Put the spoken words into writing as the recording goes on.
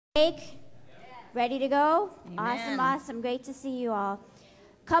Ready to go? Amen. Awesome. Great to see you all.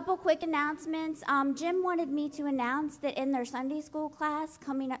 Couple quick announcements. Jim wanted me to announce that in their Sunday school class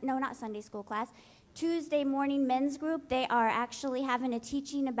coming up, no, not Sunday school class, Tuesday morning men's group, they are actually having a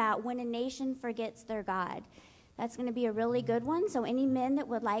teaching about when a nation forgets their God. That's going to be a really good one. So any men that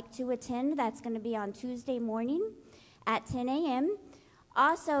would like to attend, that's going to be on Tuesday morning at 10 a.m.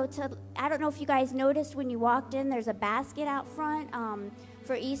 Also, I don't know if you guys noticed when you walked in, there's a basket out front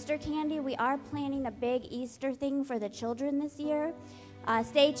for Easter candy. We are planning a big Easter thing for the children this year.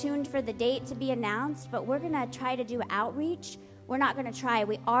 Stay tuned for the date to be announced, but we're going to try to do outreach. We're not going to try.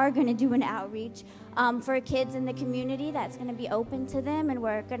 We are going to do an outreach for kids in the community that's going to be open to them, and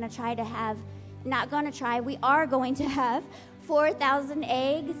we're going to try to have, we are going to have 4,000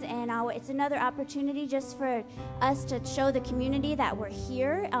 eggs, and it's another opportunity just for us to show the community that we're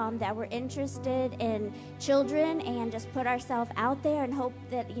here, that we're interested in children, and just put ourselves out there and hope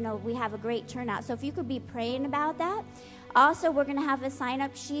that, we have a great turnout. So if you could be praying about that. Also, we're going to have a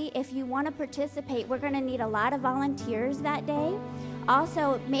sign-up sheet. If you want to participate, we're going to need a lot of volunteers that day.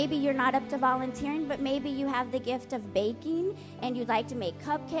 Also, maybe you're not up to volunteering, but maybe you have the gift of baking and you'd like to make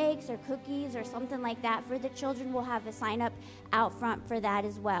cupcakes or cookies or something like that for the children. We'll have a sign-up out front for that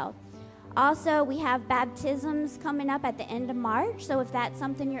as well. Also, we have baptisms coming up at the end of March, so if that's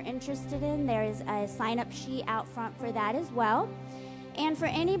something you're interested in, there is a sign-up sheet out front for that as well. And for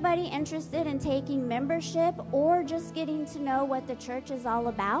anybody interested in taking membership or just getting to know what the church is all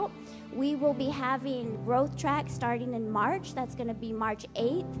about, we will be having Growth Track starting in March. That's going to be March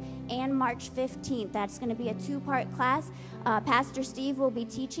 8th and March 15th. That's going to be a two-part class. Pastor Steve will be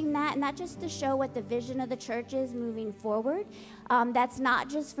teaching that, and that's just to show what the vision of the church is moving forward. That's not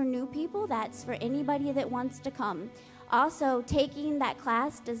just for new people. That's for anybody that wants to come. Also, taking that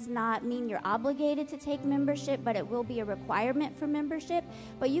class does not mean you're obligated to take membership, but it will be a requirement for membership.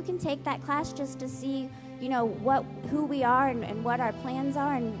 But you can take that class just to see, who we are and what our plans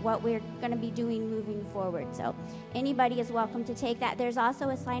are and what we're going to be doing moving forward. So anybody is welcome to take that. There's also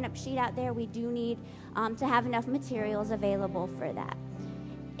a sign-up sheet out there. We do need to have enough materials available for that.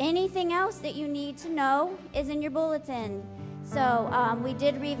 Anything else that you need to know is in your bulletin. So we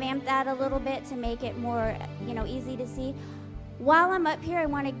did revamp that a little bit to make it more, easy to see. While I'm up here, I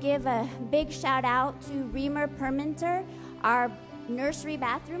want to give a big shout out to Reamer Perminter. Our nursery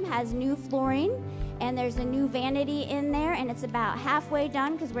bathroom has new flooring, and there's a new vanity in there, and it's about halfway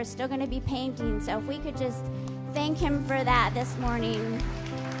done because we're still going to be painting. So if we could just thank him for that this morning.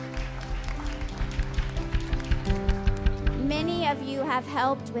 Many of you have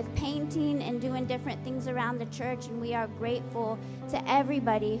helped with painting and doing different things around the church, and we are grateful to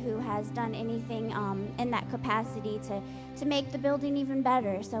everybody who has done anything in that capacity to make the building even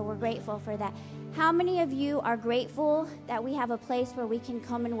better. So we're grateful for that. How many of you are grateful that we have a place where we can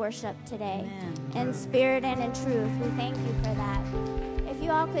come and worship today? Amen. In spirit and in truth? We thank you for that. If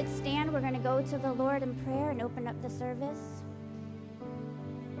you all could stand, we're going to go to the Lord in prayer and open up the service.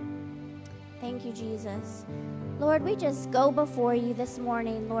 Thank you, Jesus. Lord, we just go before you this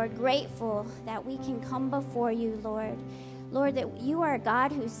morning, Lord, grateful that we can come before you, Lord. Lord, that you are a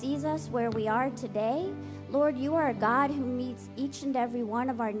God who sees us where we are today. Lord, you are a God who meets each and every one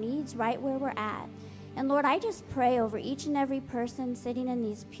of our needs right where we're at. And Lord, I just pray over each and every person sitting in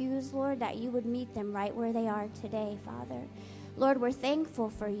these pews, Lord, that you would meet them right where they are today, Father. Lord, we're thankful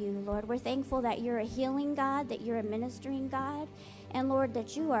for you, Lord. We're thankful that you're a healing God, that you're a ministering God, and Lord,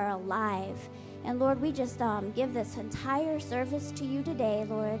 that you are alive. And Lord, we just give this entire service to you today,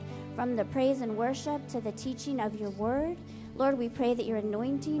 Lord, from the praise and worship to the teaching of your word. Lord, we pray that your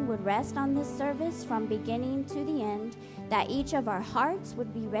anointing would rest on this service from beginning to the end, that each of our hearts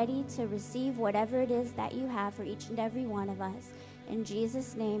would be ready to receive whatever it is that you have for each and every one of us. In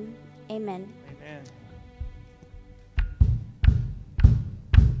Jesus' name, amen. Amen.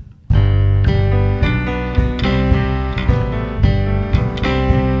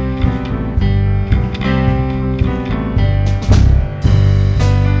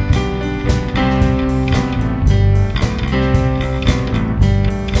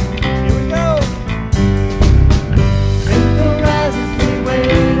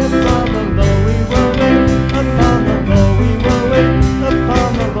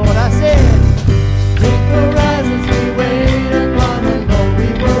 Upon the Lord, I said,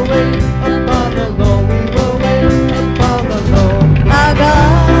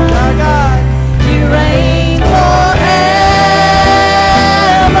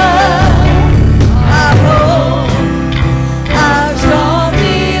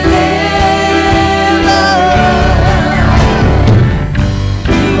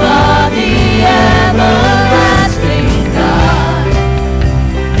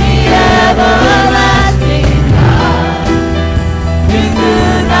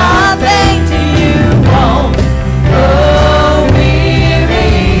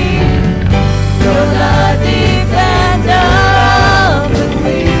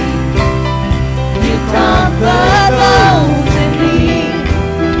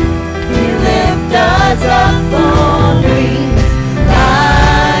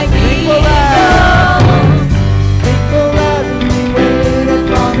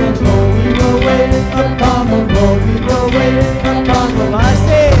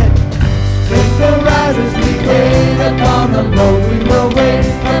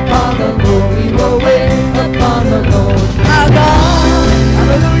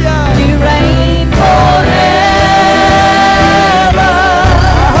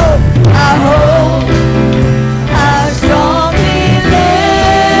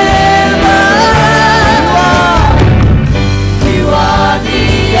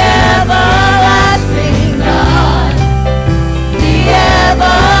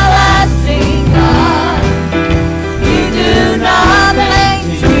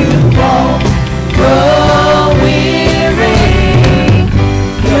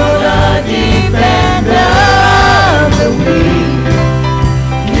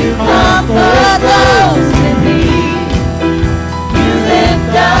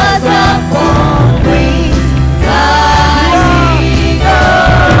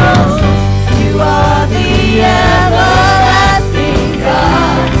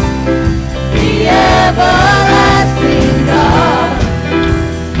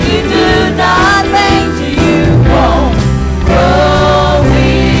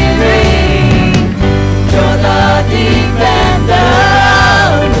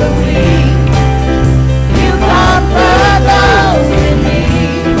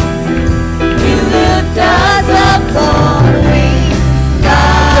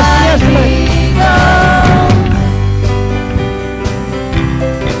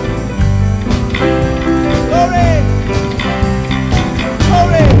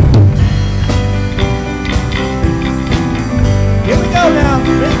 go now.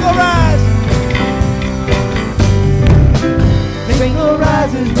 Sing will rise. Sing will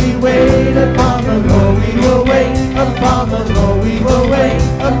rise as we wait upon the Lord. We will wait upon the Lord. We will wait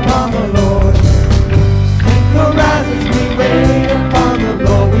upon the Lord. Sing will rise as we wait upon the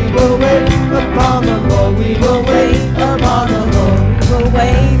Lord. We will wait upon the Lord. We will wait upon the Lord. We will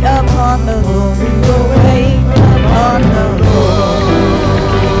wait upon the Lord. We will wait upon the Lord.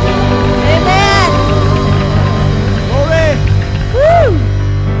 Amen. Glory. Woo!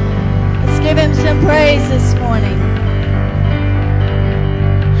 Let's give him some praise this morning.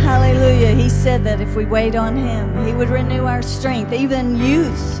 Hallelujah. He said that if we wait on him, he would renew our strength. Even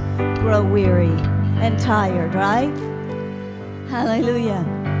youths grow weary and tired, right? Hallelujah.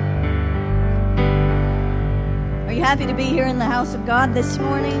 Are you happy to be here in the house of God this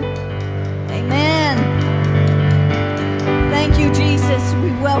morning? Amen. Thank you, Jesus.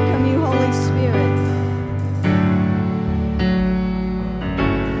 We welcome you, Holy Spirit.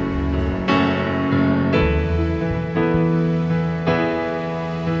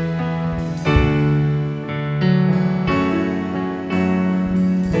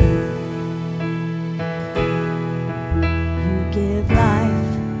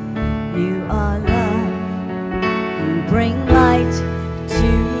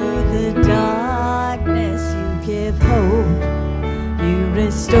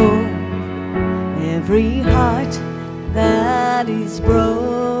 Every heart that is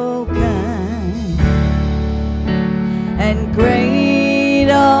broken, and great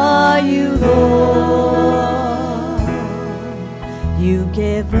are you, Lord. You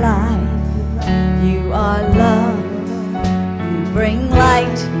give life, you are love, you bring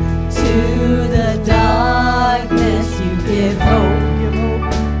light to the darkness, you give hope,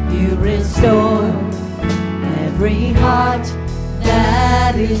 you restore every heart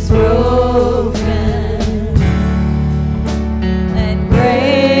that is broken. And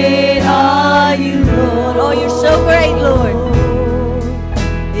great are you, Lord. Oh, you're so great, Lord.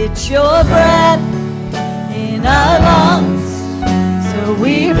 It's your breath in our lungs, so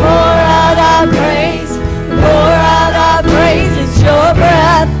we pour out our praise, pour out our praise. It's your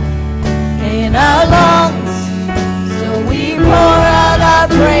breath in our lungs, so we pour out our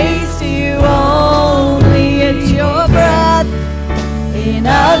praise to you only. It's your breath in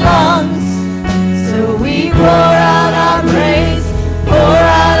our lungs, so we pour out our praise, pour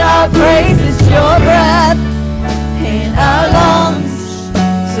out our praise. It's your breath in our lungs,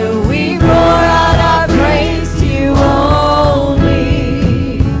 so we pour out our praise to you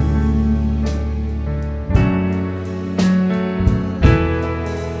only.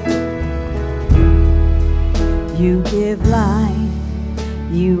 You give life,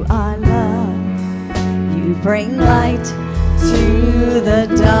 you are love, you bring light to the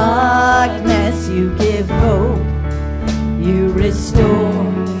darkness, you give hope, you restore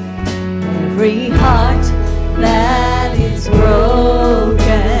every heart that is broken.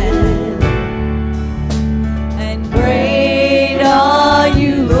 And great are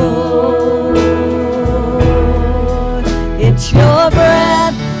you, Lord. It's your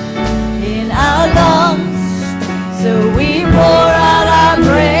breath in our lungs, so we pour out our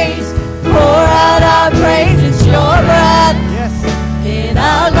praise, pour out our praise. It's your breath in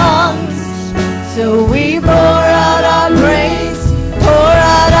our lungs, so we pour out our praise, pour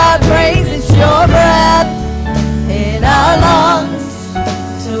out our praise. It's your breath in our lungs,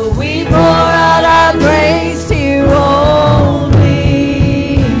 so we pour out our praise to you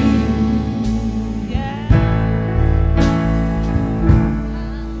only. Yes,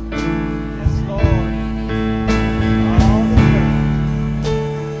 Lord. All the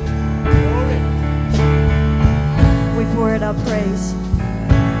we pour out our praise.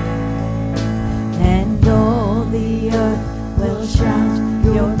 And all the earth will shout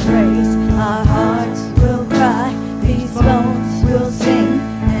your praise. Our hearts will cry, these bones will sing.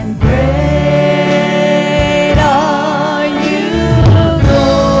 And great are you,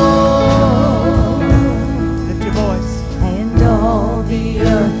 Lord. Lift your voice. And all the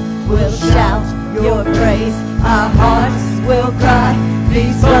earth will shout your praise. Our hearts will cry,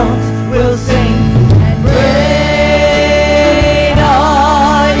 these bones will sing. And great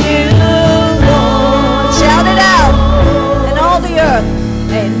are you, Lord. Shout it out. And all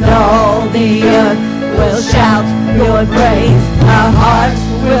the earth will shout your praise. Our hearts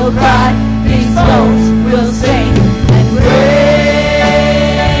will cry, these bones will sing. And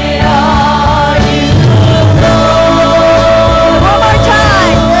great are you, Lord. One more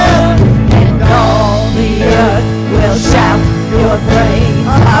time. And all the earth will shout your praise.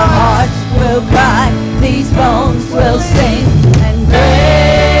 Our hearts will cry, these bones will sing. And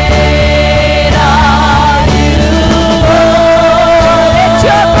great are you, Lord.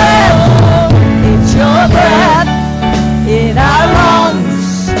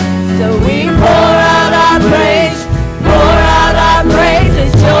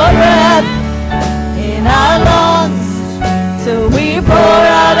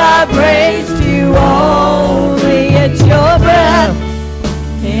 out our praise to you only. It's your breath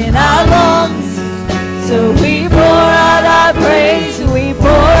in our lungs, so we pour out our praise. We pour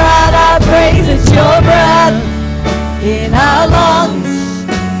out our praise. It's your breath in our lungs,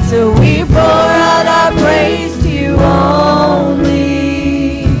 so we pour out our praise to you only.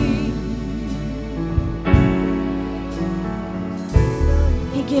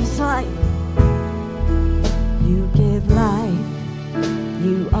 He gives life. You give life.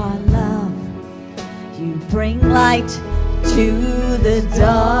 You are love. You bring light to the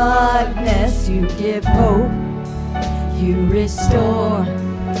darkness. You give hope. You restore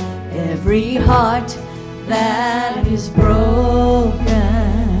every heart that is broken.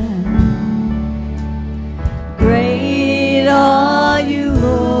 Great are you,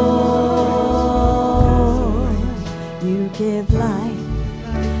 Lord. You give life.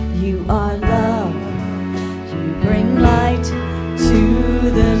 You are love. You bring light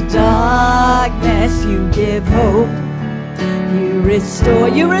to the darkness. You give hope. You restore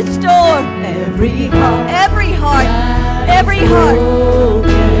every heart, every heart, every heart.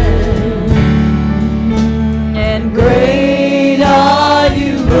 And great are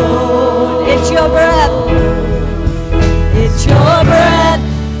you, Lord. It's your breath. It's your breath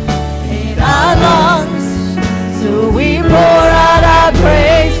in our lungs, so we pour out our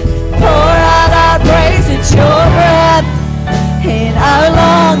praise. Pour out our praise. It's your breath in our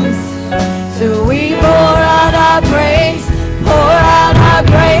lungs, so we pour out our praise. Pour out our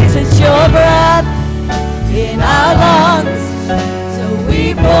praise. It's your breath in our lungs, so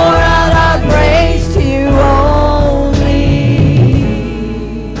we pour out our praise to you only.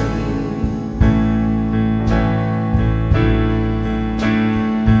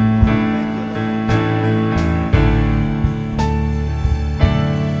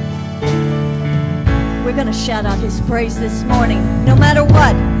 We're going to shout out his praise this morning, no matter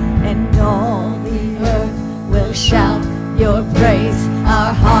what. And all the earth will shout your praise.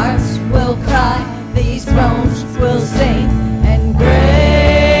 Our hearts will cry. These bones will sing. And great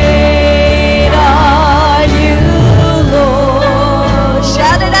are you, Lord.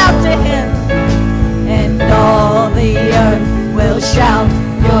 Shout it out to him. And all the earth will shout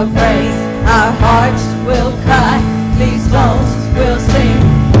your praise. Our hearts will cry. These bones will sing.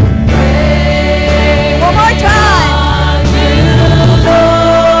 One more time.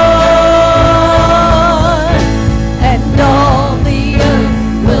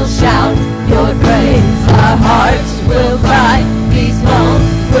 Our hearts will cry, these bones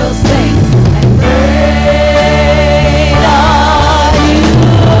will sing, and great are you,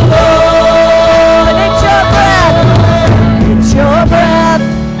 Lord. It's your breath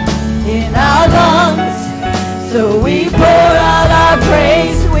in our lungs, so we pour out our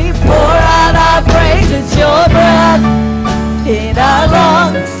praise, we pour out our praise. It's your breath in our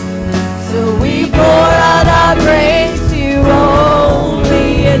lungs, so we pour out our praise to you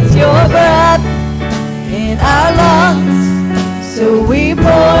only. It's your breath in our lungs, so we pour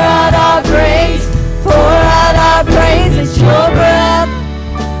out our praise, pour out our praise. It's your breath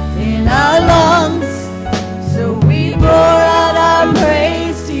in our lungs, so we pour out our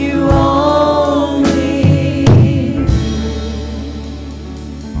praise to you only.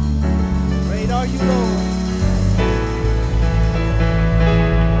 Great are you, Lord.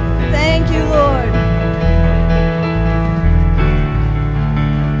 Thank you, Lord.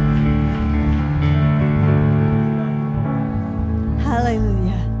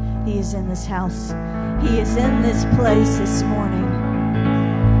 Hallelujah. He is in this house. He is in this place this morning.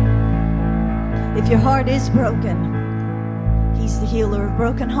 If your heart is broken, he's the healer of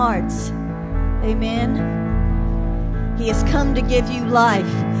broken hearts. Amen. He has come to give you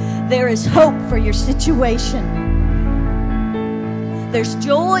life. There is hope for your situation. There's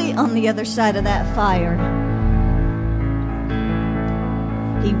joy on the other side of that fire.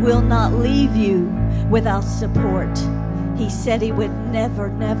 He will not leave you without support. He said he would never,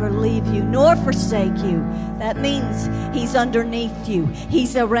 never leave you nor forsake you. That means he's underneath you.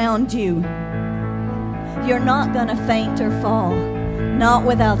 He's around you. You're not going to faint or fall, not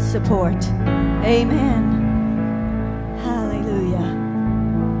without support. Amen. Hallelujah.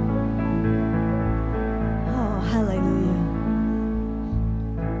 Oh, hallelujah.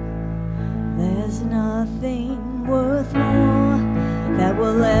 There's nothing worth more that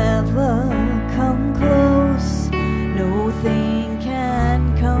will ever come close. Nothing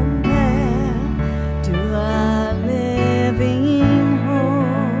can compare to our living hope.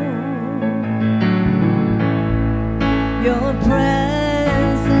 Your presence,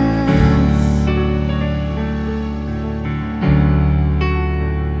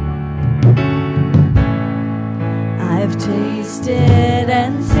 I've tasted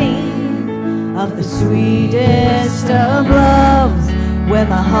and sing of the sweetest of loves, when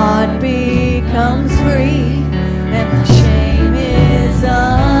my heart becomes free and my shame is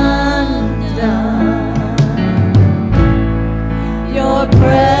undone. Your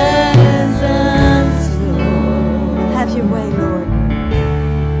presence, Lord. Have your way, Lord.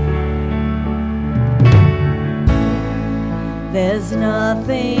 There's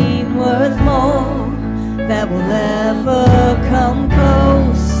nothing worth more that will ever come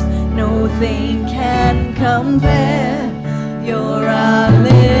close. Nothing can compare. You're our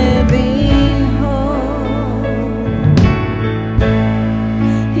living hope.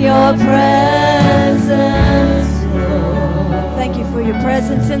 Your presence, Lord. Thank you for your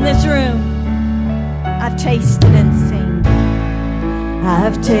presence in this room. I've tasted and seen.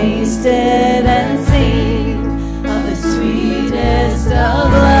 I've tasted and seen of the sweetest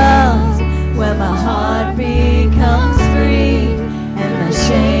of loves, when my heart becomes free and my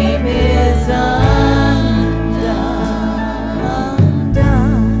shame is undone.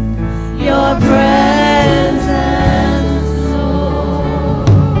 Your presence, Lord.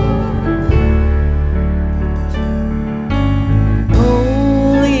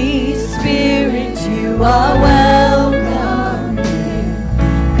 Holy Spirit, you are welcome here.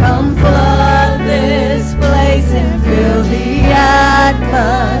 Come flood this place and fill the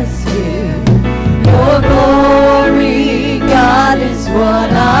atmosphere. Your glory, God, is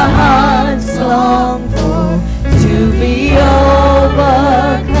what our hearts long for, to be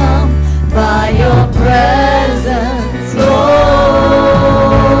overcome by your presence, Lord.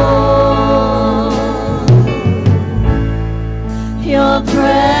 Your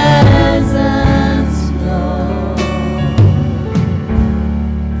presence, Lord.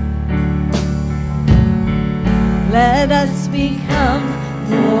 Let us become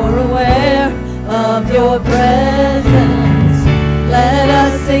more aware of your presence. Let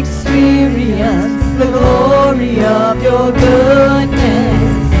us experience the glory of your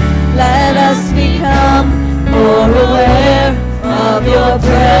goodness. Let us become more aware of your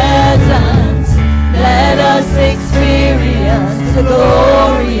presence. Let us experience the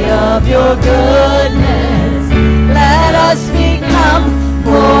glory of your goodness. Let us become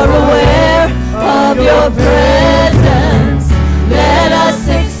more aware of your presence. Let us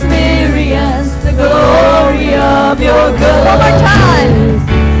experience the glory of your good. One more time.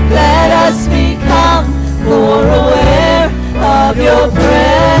 Let us become more aware of your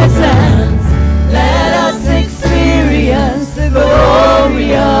presence. Let us experience the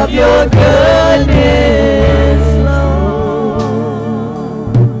glory of your goodness, Lord.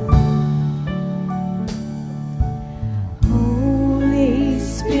 Holy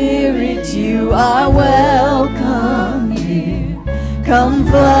Spirit, you are welcome here. Come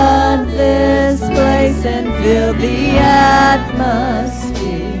flood this place and fill the atmosphere.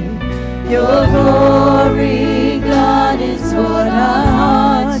 Your glory, God, is what our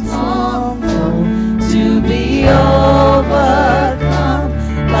hearts long for, to be overcome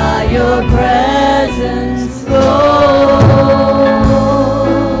by your presence, Lord.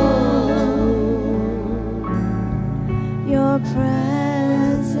 Your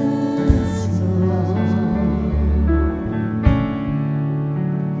presence, Lord.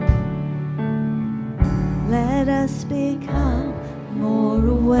 Let us become more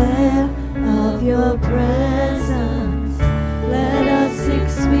aware of your presence. Let us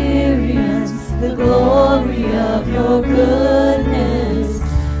experience the glory of your goodness.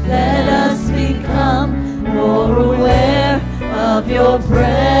 Let us become more aware of your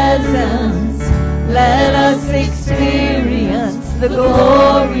presence. Let us experience the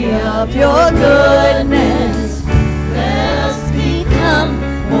glory of your goodness. Let us become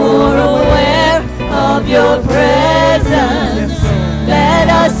more aware of your presence. Let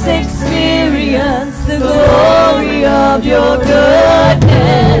us experience the glory of your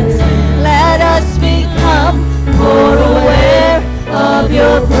goodness. Let us become more aware of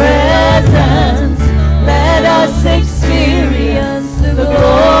your presence. Let us experience the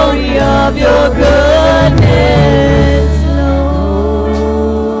glory of your goodness,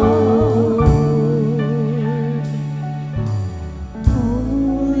 Lord.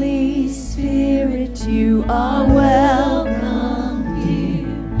 Holy Spirit, you are welcome here.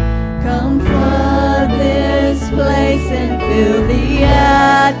 Come flood this place and fill the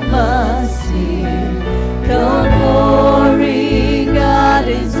atmosphere. Your glory, God,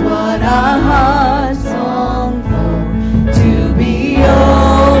 is what our hearts long for, to be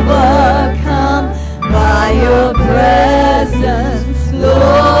overcome by your presence,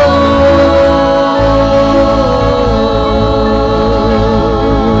 Lord.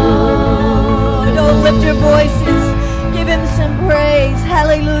 Oh, lift your voices, give him some praise.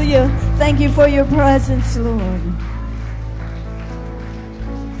 thank you for your presence, Lord.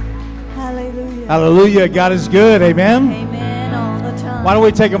 Hallelujah. Hallelujah. God is good. Amen. Amen all the time. Why don't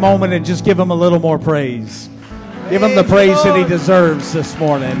we take a moment and just give him a little more praise? Give him the praise that he deserves this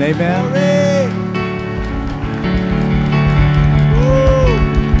morning. Amen.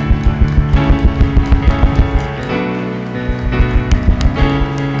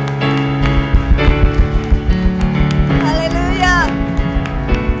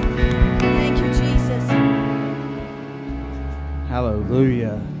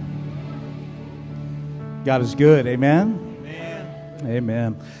 Hallelujah. God is good. Amen? Amen.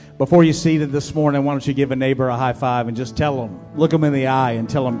 Amen. Before you're seated this morning, why don't you give a neighbor a high five and just tell them, look them in the eye and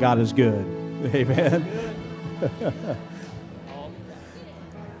tell them God is good. Amen.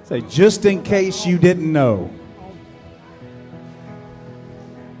 Say, just in case you didn't know.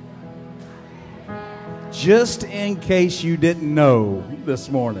 Just in case you didn't know this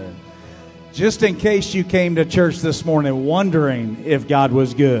morning. Just in case you came to church this morning wondering if God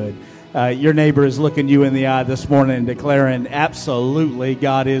was good, your neighbor is looking you in the eye this morning and declaring, absolutely,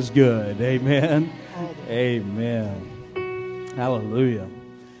 God is good. Amen. Amen. Hallelujah.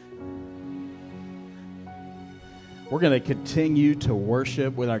 We're going to continue to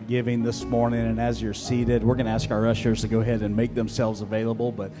worship with our giving this morning, and as you're seated, we're going to ask our ushers to go ahead and make themselves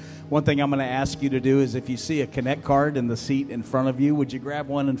available. But one thing I'm going to ask you to do is if you see a Connect card in the seat in front of you, would you grab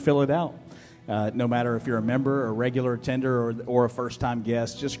one and fill it out? No matter if you're a member, a regular attender, or a first-time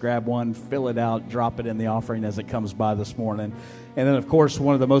guest, just grab one, fill it out, drop it in the offering as it comes by this morning. And then, of course,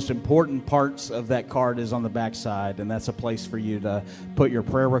 one of the most important parts of that card is on the back side, and that's a place for you to put your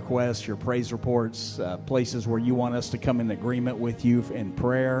prayer requests, your praise reports, places where you want us to come in agreement with you in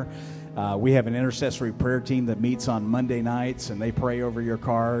prayer. We have an intercessory prayer team that meets on Monday nights, and they pray over your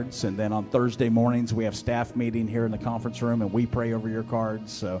cards. And then on Thursday mornings, we have staff meeting here in the conference room, and we pray over your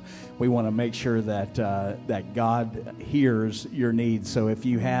cards. So we want to make sure that that God hears your needs. So if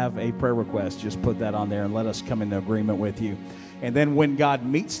you have a prayer request, just put that on there and let us come into agreement with you. And then when God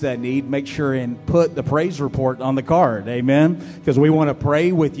meets that need, make sure and put the praise report on the card. Amen? Because we want to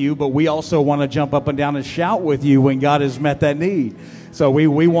pray with you, but we also want to jump up and down and shout with you when God has met that need. So we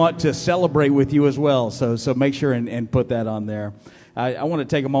want to celebrate with you as well. So make sure and put that on there. I want to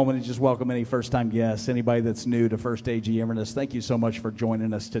take a moment and just welcome any first-time guests, anybody that's new to First AG Inverness. Thank you so much for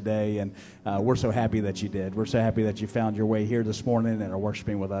joining us today, and we're so happy that you did. We're so happy that you found your way here this morning and are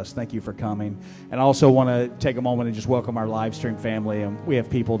worshiping with us. Thank you for coming. And I also want to take a moment and just welcome our live stream family. And we have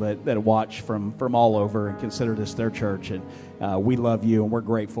people that watch from all over and consider this their church, and we love you, and we're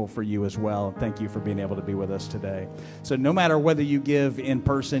grateful for you as well. And thank you for being able to be with us today. So no matter whether you give in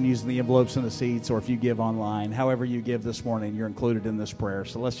person using the envelopes in the seats, or if you give online, however you give this morning, you're included in this prayer.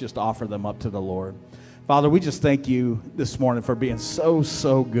 So let's just offer them up to the Lord. Father, we just thank you this morning for being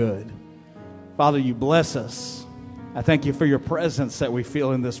so good. Father, you bless us. I thank you for your presence that we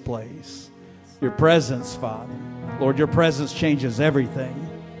feel in this place. Your presence, Father. Lord, your presence changes everything.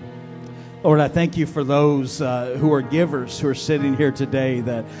 Lord, I thank you for those who are givers, who are sitting here today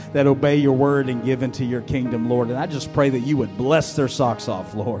that obey your word and give into your kingdom, Lord. And I just pray that you would bless their socks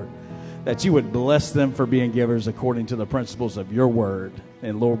off, Lord. That you would bless them for being givers according to the principles of your word.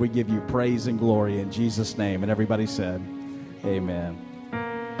 And Lord, we give you praise and glory in Jesus' name. And everybody said, amen.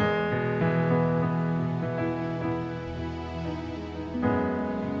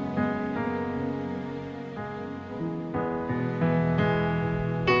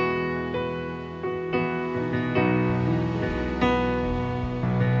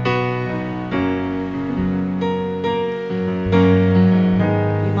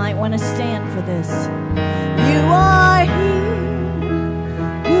 To stand for this. You are here,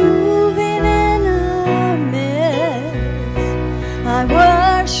 moving in our midst. I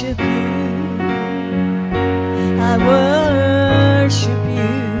worship you. I worship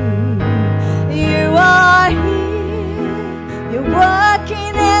you. You are here, you're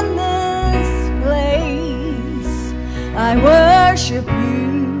working in this place. I worship you.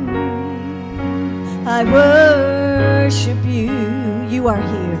 I worship you. You are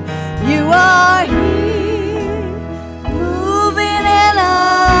here. You are here, moving in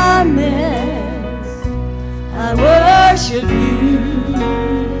our midst. I worship you.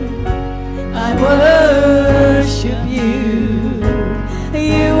 I worship you.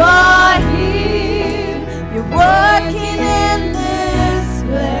 You are here, you're working in this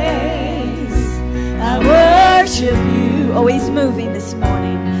place. I worship you. Oh, he's moving this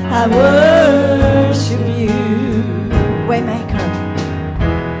morning. I worship you. Waymaker.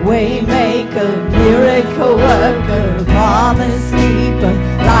 Waymaker, miracle worker, promise keeper,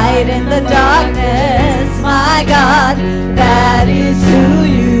 light in the darkness, my God, that is who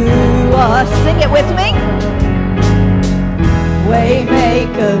you Sing it with me.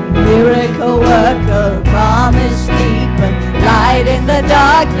 Waymaker, miracle worker, promise keeper, light in the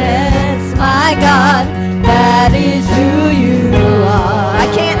darkness, my God, that is who you are. I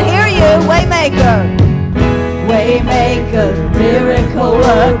can't hear you. Waymaker. Waymaker, miracle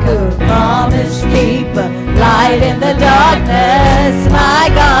worker, promise keeper, light in the darkness, my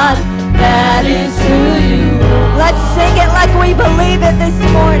God, that is who you are. Let's sing it like we believe it this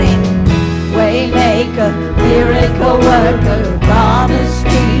morning. Waymaker, miracle worker, promise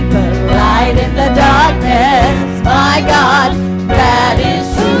keeper, light in the darkness, my God, that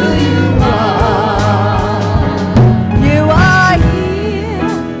is who you are. You are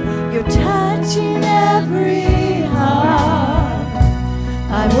here, you're touching every heart.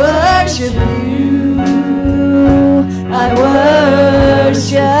 I worship you, I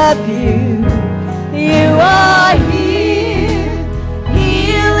worship you. You are here,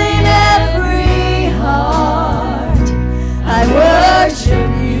 healing every heart. I worship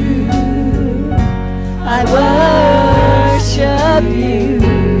you, I worship you.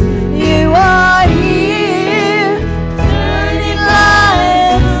 You are here, turning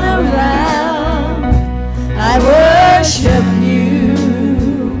lives around. I worship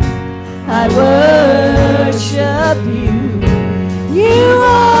you, I worship you. You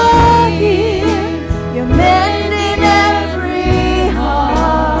are here, you're mending every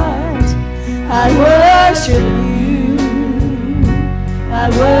heart. I worship you, I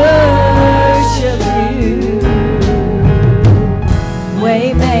worship you.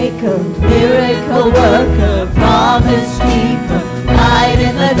 Waymaker, miracle worker, promise keeper, light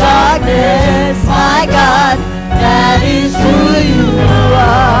in the darkness, my God, that is who you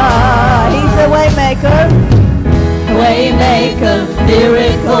are. He's a waymaker. Waymaker,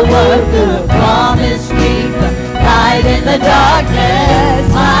 miracle worker, promise keeper, light in the darkness,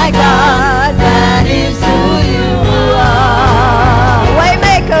 my God, that is who you are.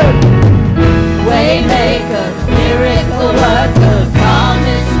 Waymaker, waymaker, miracle worker,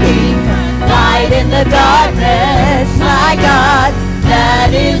 promise keeper, light in the darkness, my God, that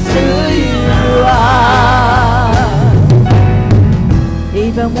is who you are.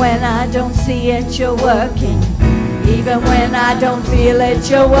 Even when I don't see it, you're working. Even when I don't feel it,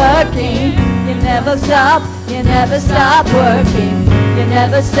 you're working. You never stop, you never stop working. You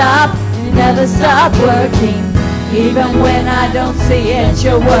never stop, you never stop working. Even when I don't see it,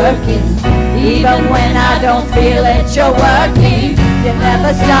 you're working. Even when I don't feel it, you're working. You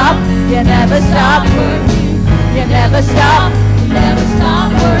never stop, you never stop working. You never stop, you never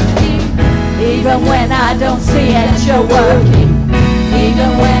stop working. Even when I don't see it, you're working.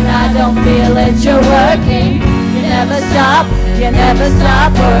 Even when I don't feel it, you're working. You never stop, you never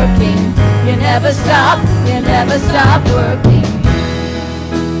stop working. You never stop, you never stop working.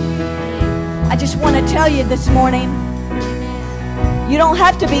 I just want to tell you this morning, you don't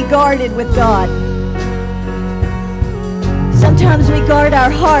have to be guarded with God. Sometimes we guard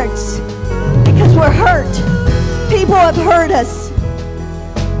our hearts because we're hurt. People have hurt us.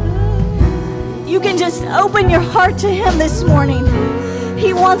 You can just open your heart to Him this morning.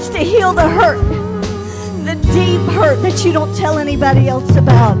 He wants to heal the hurt, the deep hurt that you don't tell anybody else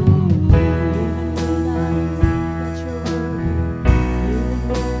about.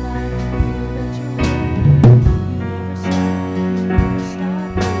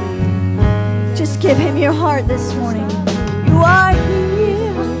 Just give Him your heart this morning. You are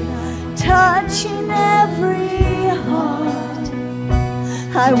here, touching every heart.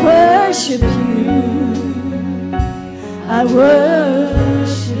 I worship you, I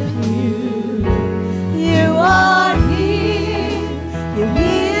worship you. You are here, you're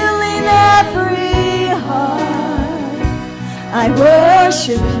healing every heart. I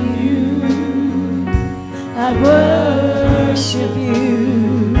worship you, I worship you.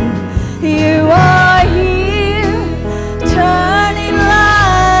 You are here, turning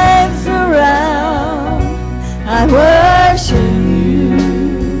lives around. I worship you,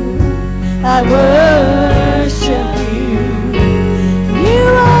 I worship you. You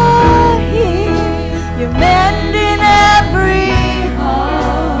are here, you're mending every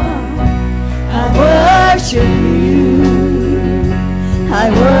heart. I worship you, I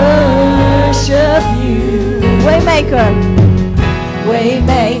worship you. Waymaker,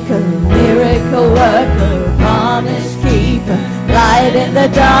 waymaker, miracle worker, promise keeper, light in the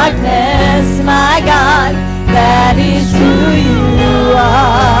darkness, my God, that is who you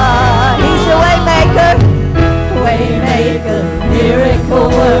are. He's a waymaker, waymaker, miracle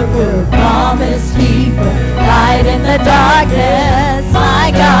worker, promise keeper, light in the darkness,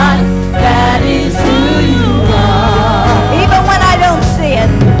 my God, that is who you are. Even when I don't see it,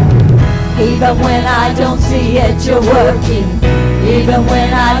 Even when I don't see it, you're working. Even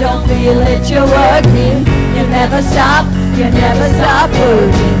when I don't feel it, you're working. You never stop working. You never stop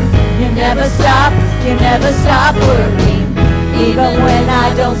working. Even when I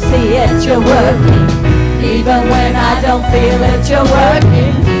don't see it, you're working. Even when I don't feel it, you're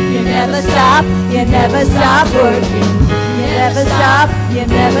working. You never stop working. You never stop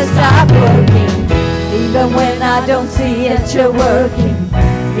working. Even when I don't see it, you're working.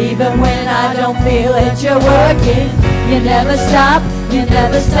 Even when I don't feel it, you're working. You never stop working. You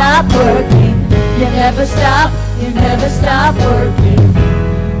never stop working.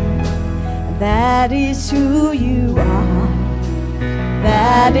 That is who you are.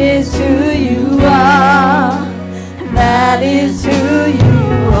 That is who you are. That is who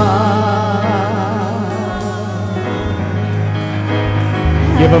you are.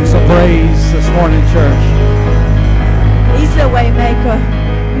 Give him some praise this morning, church. He's the way maker,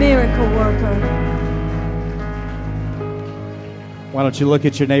 miracle worker. Why don't you look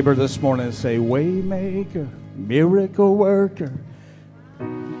at your neighbor this morning and say, way maker, miracle worker.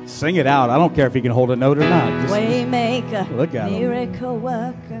 Sing it out. I don't care if you can hold a note or not. Just Waymaker, look at miracle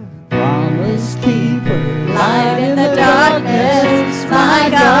worker, promise keeper, light in the darkness, my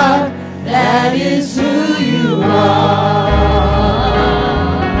God, that is who you are.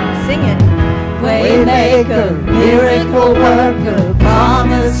 Sing it. Waymaker, miracle worker,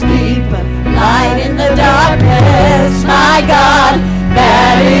 promise keeper, light in the darkness, my God,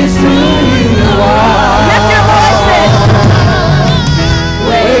 that is who you are. Lift your voices.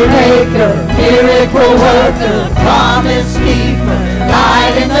 Waymaker, miracle worker, promise keeper,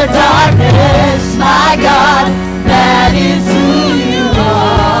 light in the darkness, my God, that is who you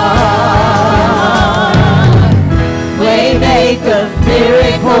are. Waymaker,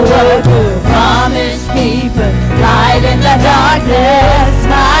 miracle worker, promise keeper, light in the darkness,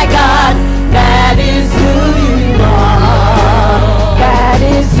 my God, that is who you are. That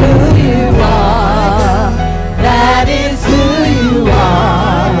is who you are. That is who you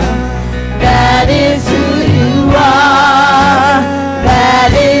are. That is who you are.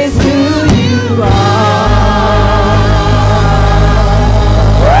 That is who you are.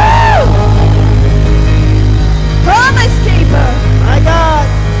 Woo! Promise keeper. My God.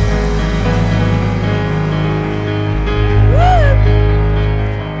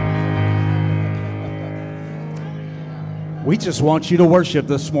 Woo! We just want you to worship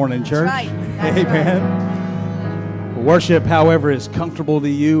this morning, church. That's right. Amen. Worship, however, is comfortable to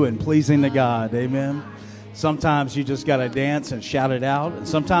you and pleasing to God. Amen. Sometimes you just got to dance and shout it out. And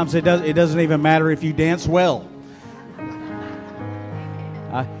sometimes it doesn't even matter if you dance well.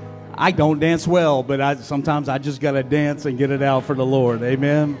 I don't dance well, but sometimes I just got to dance and get it out for the Lord.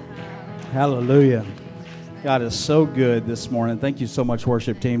 Amen. Hallelujah. God is so good this morning. Thank you so much,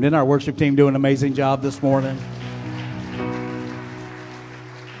 worship team. Didn't our worship team do an amazing job this morning?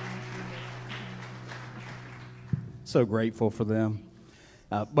 So grateful for them.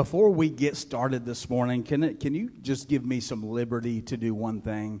 Before we get started this morning, can you just give me some liberty to do one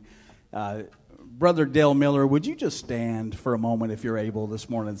thing? Brother Dale Miller, would you just stand for a moment if you're able this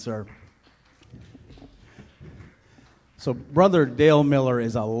morning, sir? So Brother Dale Miller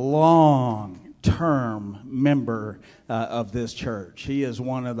is a long-term member of this church. He is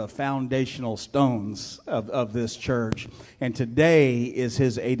one of the foundational stones of this church. And today is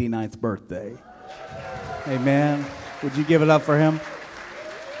his 89th birthday. Amen. Would you give it up for him?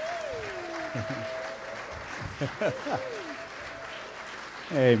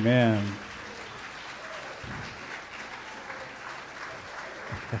 Amen.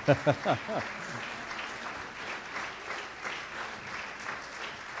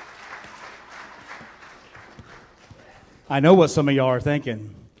 I know what some of y'all are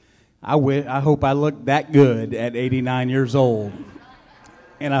thinking. I hope I look that good at 89 years old.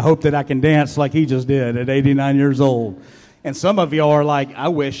 And I hope that I can dance like he just did at 89 years old. And some of y'all are like, I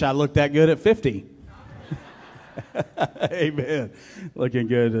wish I looked that good at 50. Amen. Looking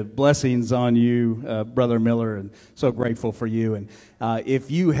good. Blessings on you, Brother Miller, and so grateful for you. And if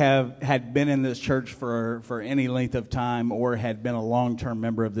you had been in this church for any length of time or had been a long-term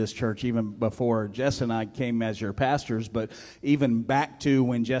member of this church, even before Jess and I came as your pastors, but even back to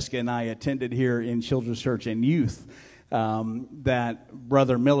when Jessica and I attended here in Children's Church and Youth, that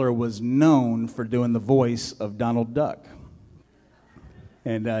Brother Miller was known for doing the voice of Donald Duck.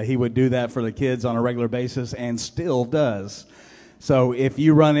 And he would do that for the kids on a regular basis and still does. So if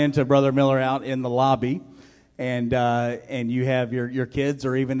you run into Brother Miller out in the lobby and you have your kids,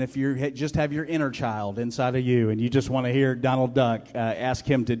 or even if you just have your inner child inside of you and you just want to hear Donald Duck, ask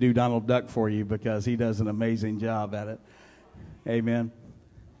him to do Donald Duck for you because he does an amazing job at it. Amen.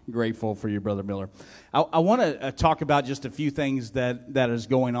 Grateful for you, Brother Miller. I want to talk about just a few things that is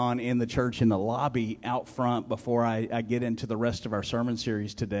going on in the church in the lobby out front before I get into the rest of our sermon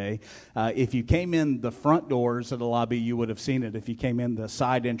series today. If you came in the front doors of the lobby, you would have seen it. If you came in the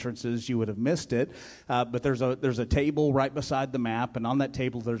side entrances, you would have missed it. But there's a table right beside the map, and on that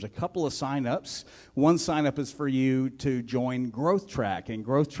table there's a couple of sign-ups. One sign-up is for you to join Growth Track, and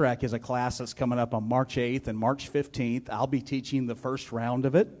Growth Track is a class that's coming up on March 8th and March 15th. I'll be teaching the first round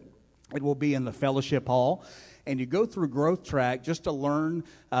of it. It will be in the fellowship hall, and you go through Growth Track just to learn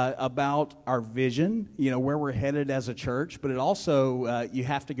about our vision, where we're headed as a church, but it also, you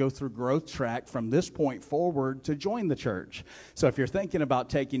have to go through Growth Track from this point forward to join the church. So if you're thinking about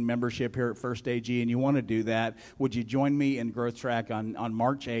taking membership here at First AG and you want to do that, would you join me in Growth Track on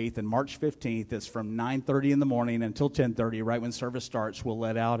March 8th and March 15th? It's from 9:30 in the morning until 10:30, right when service starts. We'll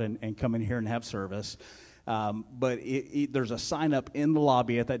let out and come in here and have service. But there's a sign up in the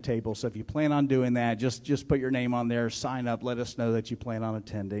lobby at that table. So if you plan on doing that, just put your name on there, sign up, let us know that you plan on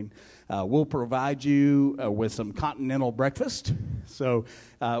attending. We'll provide you with some continental breakfast. So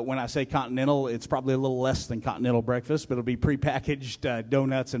when I say continental, it's probably a little less than continental breakfast, but it'll be prepackaged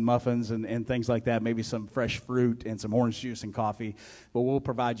donuts and muffins and things like that, maybe some fresh fruit and some orange juice and coffee. But we'll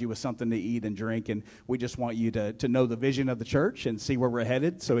provide you with something to eat and drink, and we just want you to know the vision of the church and see where we're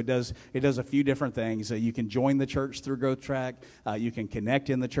headed. So it does a few different things. You can join the church through Growth Track, you can connect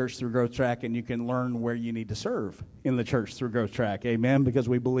in the church through Growth Track, and you can learn where you need to serve in the church through Growth Track. Amen? Because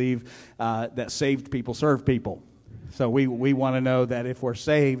we believe that saved people serve people. So we want to know that if we're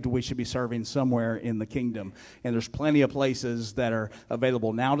saved, we should be serving somewhere in the kingdom. And there's plenty of places that are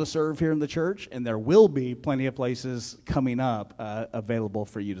available now to serve here in the church, and there will be plenty of places coming up available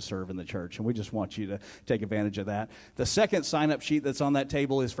for you to serve in the church. And we just want you to take advantage of that. The second sign-up sheet that's on that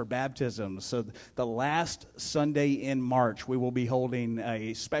table is for baptism. So the last Sunday in March, we will be holding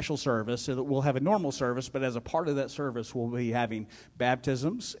a special service. So that we'll have a normal service, but as a part of that service, we'll be having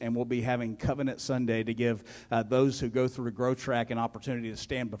baptisms, and we'll be having Covenant Sunday to give those who go through a Growth Track an opportunity to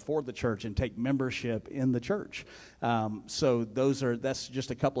stand before the church and take membership in the church. So that's just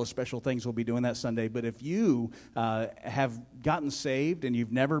a couple of special things we'll be doing that Sunday. But if you have gotten saved and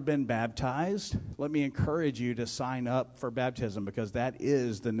you've never been baptized, let me encourage you to sign up for baptism, because that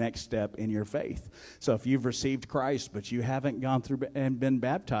is the next step in your faith. So if you've received Christ but you haven't gone through and been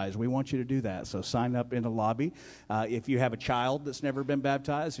baptized, we want you to do that. So sign up in the lobby. If you have a child that's never been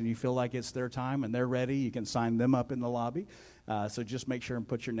baptized and you feel like it's their time and they're ready, you can sign them up in the lobby. So just make sure and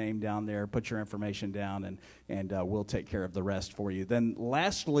put your name down there, put your information down, and we'll take care of the rest for you. Then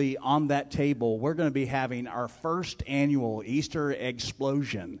lastly, on that table, we're going to be having our first annual Easter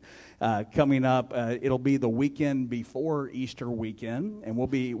Explosion coming up. It'll be the weekend before Easter weekend, and we'll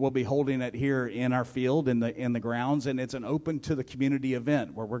be holding it here in our field in the grounds, and it's an open to the community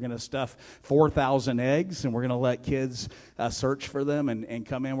event where we're going to stuff 4,000 eggs, and we're going to let kids search for them and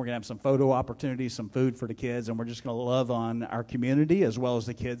come in. We're going to have some photo opportunities, some food for the kids, and we're just going to love on our community as well as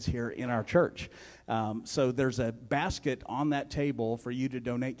the kids here in our church. So there's a basket on that table for you to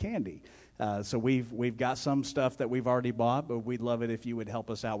donate candy. So we've got some stuff that we've already bought, but we'd love it if you would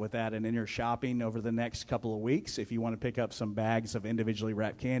help us out with that. And in your shopping over the next couple of weeks, if you want to pick up some bags of individually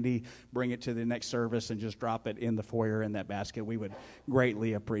wrapped candy, bring it to the next service and just drop it in the foyer in that basket, we would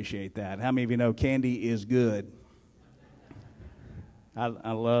greatly appreciate that. How many of you know candy is good?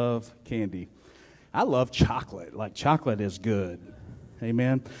 I love candy. I love chocolate. Like, chocolate is good.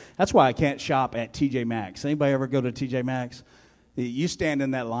 Amen. That's why I can't shop at TJ Maxx. Anybody ever go to TJ Maxx? You stand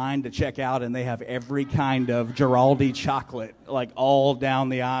in that line to check out, and they have every kind of Giraldi chocolate, like all down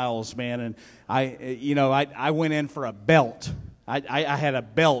the aisles, man. And I went in for a belt. I had a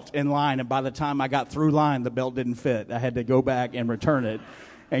belt in line, and by the time I got through line, the belt didn't fit. I had to go back and return it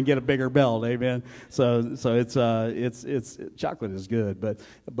and get a bigger belt. Amen. So it's chocolate is good, but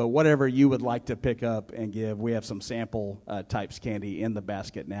whatever you would like to pick up and give, we have some sample types candy in the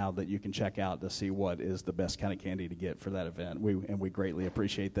basket now that you can check out to see what is the best kind of candy to get for that event. We greatly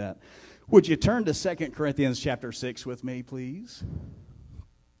appreciate that. Would you turn to 2 Corinthians chapter 6 with me, please?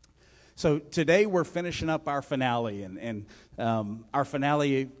 So today we're finishing up our finale, and our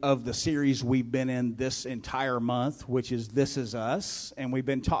finale of the series we've been in this entire month, which is This Is Us. And we've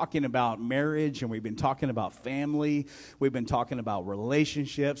been talking about marriage, and we've been talking about family. We've been talking about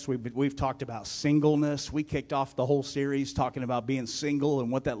relationships. We've talked about singleness. We kicked off the whole series talking about being single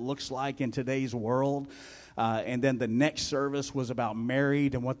and what that looks like in today's world. And then the next service was about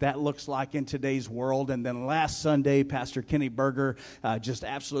married and what that looks like in today's world. And then last Sunday, Pastor Kenny Berger just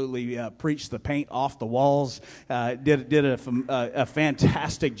absolutely preached the paint off the walls. Did a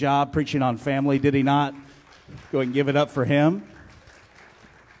fantastic job preaching on family, did he not? Go ahead and give it up for him.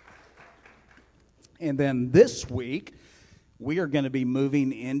 And then this week, we are going to be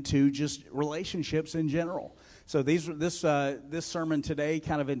moving into just relationships in general. So this sermon today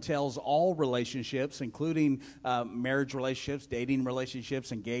kind of entails all relationships, including marriage relationships, dating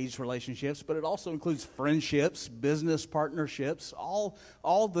relationships, engaged relationships, but it also includes friendships, business partnerships,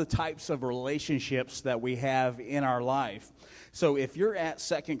 all the types of relationships that we have in our life. So if you're at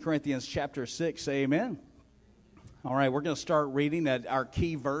 2 Corinthians chapter 6, say amen. All right, we're going to start reading. Our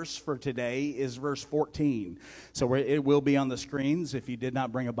key verse for today is verse 14. So it will be on the screens if you did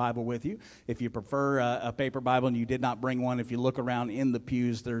not bring a Bible with you. If you prefer a paper Bible and you did not bring one, if you look around in the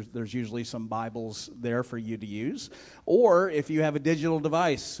pews, there's usually some Bibles there for you to use. Or if you have a digital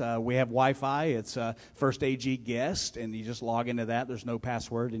device, we have Wi-Fi. It's First AG Guest, and you just log into that. There's no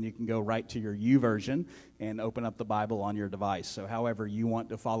password, and you can go right to your YouVersion and open up the Bible on your device. So however you want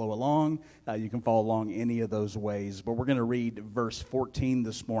to follow along, you can follow along any of those ways. But we're going to read verse 14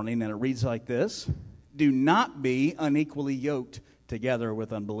 this morning, and it reads like this. Do not be unequally yoked together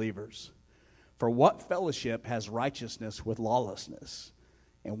with unbelievers. For what fellowship has righteousness with lawlessness?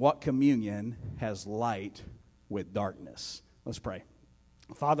 And what communion has light with darkness? Let's pray.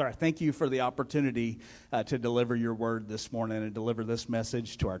 Father, I thank you for the opportunity to deliver your word this morning and deliver this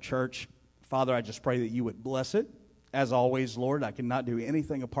message to our church. Father, I just pray that you would bless it. As always, Lord, I cannot do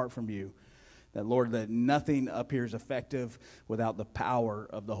anything apart from you. That, Lord, that nothing up here is effective without the power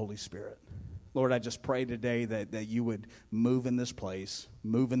of the Holy Spirit. Lord, I just pray today that you would move in this place,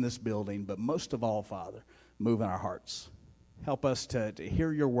 move in this building, but most of all, Father, move in our hearts. Help us to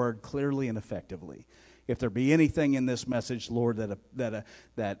hear your word clearly and effectively. If there be anything in this message, Lord,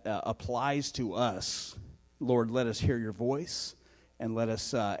 that applies to us, Lord, let us hear your voice. And let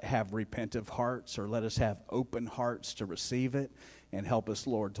us have repentant hearts, or let us have open hearts to receive it, and help us,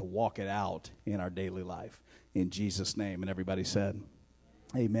 Lord, to walk it out in our daily life. In Jesus' name. And everybody said,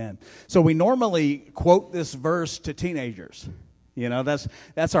 amen. So we normally quote this verse to teenagers. You know,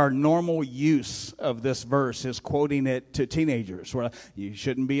 that's our normal use of this verse, is quoting it to teenagers. Where you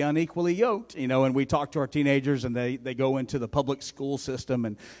shouldn't be unequally yoked, you know, and we talk to our teenagers, and they go into the public school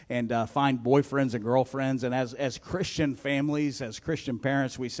system and find boyfriends and girlfriends. And as Christian families, as Christian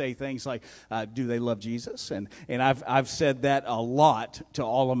parents, we say things like, do they love Jesus? And I've said that a lot to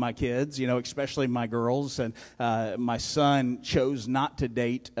all of my kids, you know, especially my girls. And my son chose not to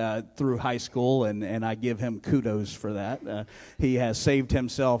date through high school, and I give him kudos for that. He has saved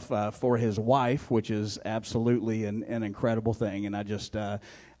himself for his wife, which is absolutely an incredible thing, and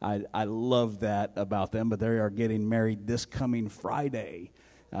I love that about them. But they are getting married this coming Friday,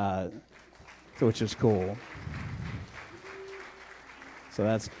 which is cool.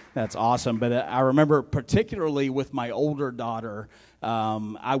 So that's awesome. But I remember particularly with my older daughter,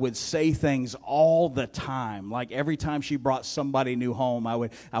 I would say things all the time. Like every time she brought somebody new home,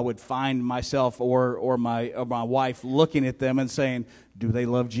 I would find myself or my wife looking at them and saying, "Do they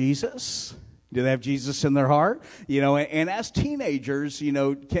love Jesus? Do they have Jesus in their heart?" You know, and as teenagers, you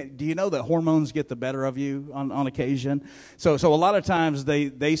know, do you know that hormones get the better of you on occasion? So a lot of times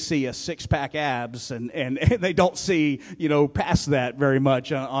they see a six-pack abs and they don't see, you know, past that very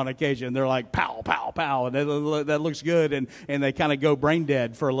much on occasion. They're like, pow, pow, pow, and that looks good, and they kind of go brain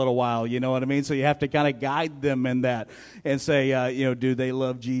dead for a little while, you know what I mean? So you have to kind of guide them in that and say, you know, do they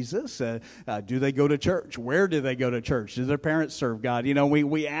love Jesus? Do they go to church? Where do they go to church? Do their parents serve God? You know,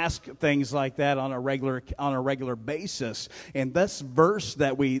 we ask things like that on a regular basis. And this verse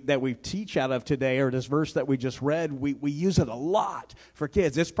that we teach out of today, or this verse that we just read, we use it a lot for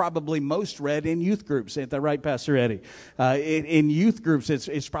kids. It's probably most read in youth groups. Ain't that right, Pastor Eddie? In youth groups,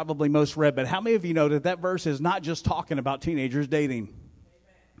 it's probably most read. But how many of you know that verse is not just talking about teenagers dating?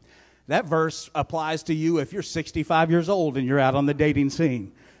 That verse applies to you if you're 65 years old and you're out on the dating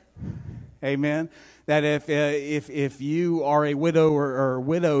scene. Amen. That if you are a widow or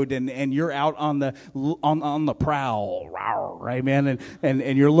widowed and you're out on the prowl, amen,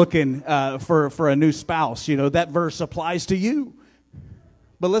 and you're looking for a new spouse, you know, that verse applies to you.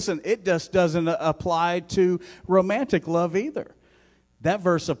 But listen, it just doesn't apply to romantic love either. That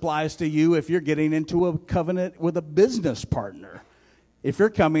verse applies to you if you're getting into a covenant with a business partner. If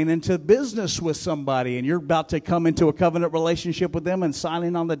you're coming into business with somebody and you're about to come into a covenant relationship with them and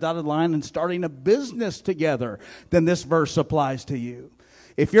signing on the dotted line and starting a business together, then this verse applies to you.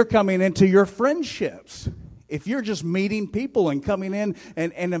 If you're coming into your friendships, if you're just meeting people and coming in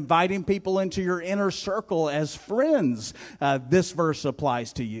and inviting people into your inner circle as friends, this verse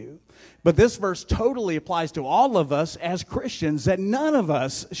applies to you. But this verse totally applies to all of us as Christians, that none of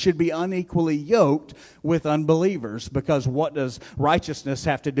us should be unequally yoked with unbelievers, because what does righteousness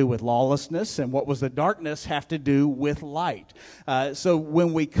have to do with lawlessness, and what was the darkness have to do with light? So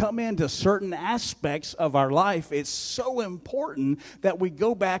when we come into certain aspects of our life, it's so important that we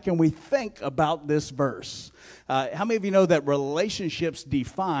go back and we think about this verse. How many of you know that relationships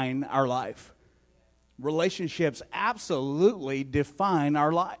define our life? Relationships absolutely define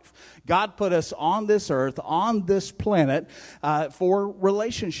our life. God put us on this earth, on this planet, for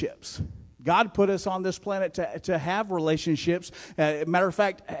relationships. God put us on this planet to have relationships. Matter of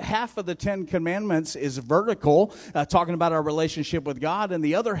fact, half of the 10 Commandments is vertical, talking about our relationship with God, and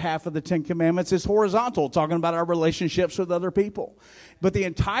the other half of the 10 Commandments is horizontal, talking about our relationships with other people. But the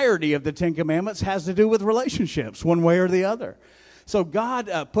entirety of the 10 Commandments has to do with relationships, one way or the other. So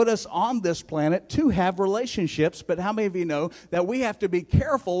God put us on this planet to have relationships, but how many of you know that we have to be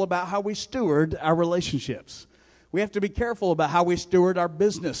careful about how we steward our relationships? We have to be careful about how we steward our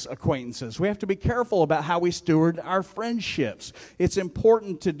business acquaintances. We have to be careful about how we steward our friendships. It's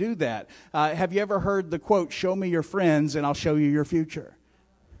important to do that. Have you ever heard the quote, "Show me your friends and I'll show you your future"?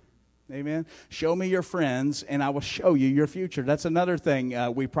 Amen. Show me your friends, and I will show you your future. That's another thing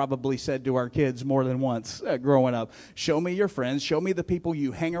we probably said to our kids more than once growing up. Show me your friends. Show me the people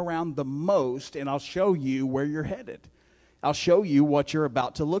you hang around the most, and I'll show you where you're headed. I'll show you what you're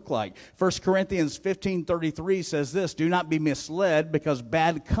about to look like. 1 Corinthians 15:33 says this, "Do not be misled, because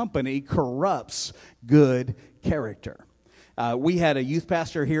bad company corrupts good character." We had a youth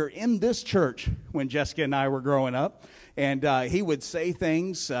pastor here in this church when Jessica and I were growing up. And he would say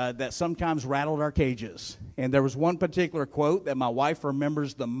things that sometimes rattled our cages. And there was one particular quote that my wife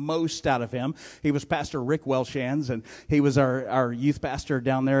remembers the most out of him. He was Pastor Rick Welshans, and he was our youth pastor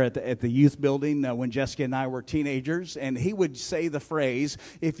down there at the youth building when Jessica and I were teenagers. And he would say the phrase,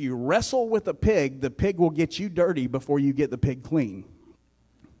 "If you wrestle with a pig, the pig will get you dirty before you get the pig clean."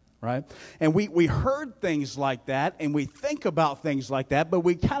 Right? And we heard things like that, and we think about things like that, but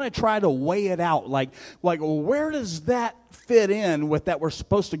we kind of try to weigh it out. Like, well, where does that fit in with that we're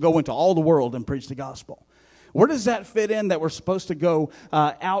supposed to go into all the world and preach the gospel? Where does that fit in that we're supposed to go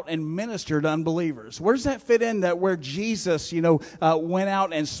out and minister to unbelievers? Where does that fit in that where Jesus, went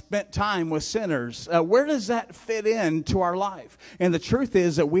out and spent time with sinners? Where does that fit into our life? And the truth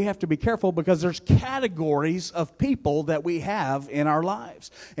is that we have to be careful, because there's categories of people that we have in our lives.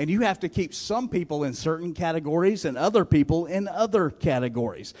 And you have to keep some people in certain categories and other people in other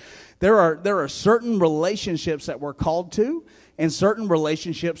categories. There are certain relationships that we're called to, and certain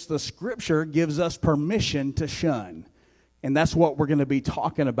relationships the Scripture gives us permission to shun. And that's what we're going to be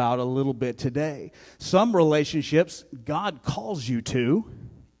talking about a little bit today. Some relationships God calls you to,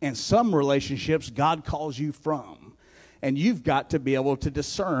 and some relationships God calls you from. And you've got to be able to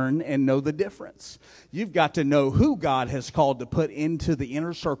discern and know the difference. You've got to know who God has called to put into the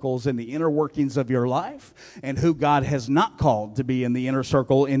inner circles and the inner workings of your life, and who God has not called to be in the inner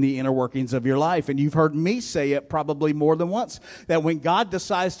circle, in the inner workings of your life. And you've heard me say it probably more than once, that when God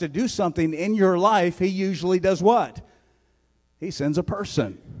decides to do something in your life, He usually does what? He sends a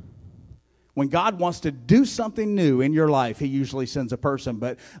person. When God wants to do something new in your life, He usually sends a person.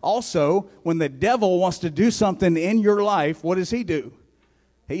 But also, when the devil wants to do something in your life, what does he do?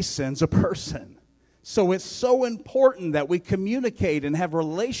 He sends a person. So it's so important that we communicate and have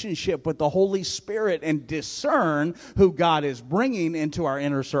relationship with the Holy Spirit and discern who God is bringing into our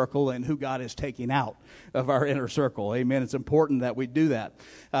inner circle and who God is taking out of our inner circle. Amen. It's important that we do that.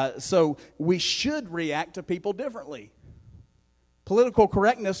 So we should react to people differently. Political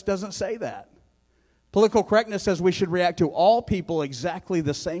correctness doesn't say that. Political correctness says we should react to all people exactly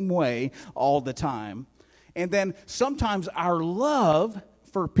the same way all the time. And then sometimes our love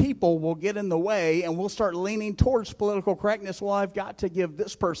for people will get in the way, and we'll start leaning towards political correctness. Well, I've got to give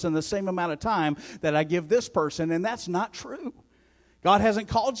this person the same amount of time that I give this person, and that's not true. God hasn't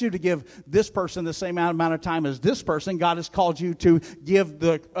called you to give this person the same amount of time as this person. God has called you to give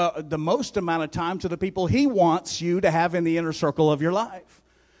the most amount of time to the people He wants you to have in the inner circle of your life.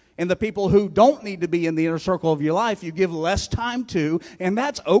 And the people who don't need to be in the inner circle of your life, you give less time to, and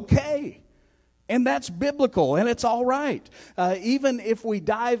that's okay. And that's biblical, and it's all right. Even if we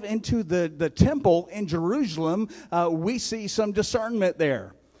dive into the temple in Jerusalem, we see some discernment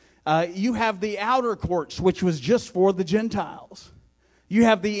there. You have the outer courts, which was just for the Gentiles. You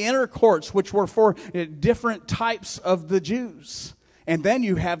have the inner courts, which were for different types of the Jews. And then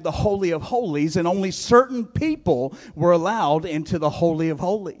you have the Holy of Holies, and only certain people were allowed into the Holy of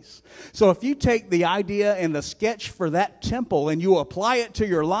Holies. So if you take the idea and the sketch for that temple and you apply it to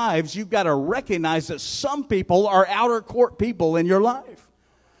your lives, you've got to recognize that some people are outer court people in your life.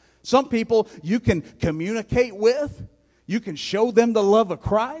 Some people you can communicate with. You can show them the love of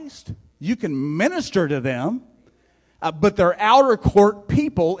Christ. You can minister to them. But they're outer court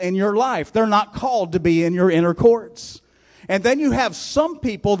people in your life. They're not called to be in your inner courts. And then you have some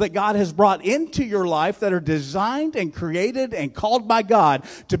people that God has brought into your life that are designed and created and called by God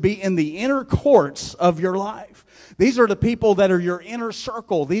to be in the inner courts of your life. These are the people that are your inner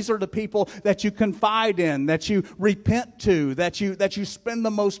circle. These are the people that you confide in, that you repent to, that you spend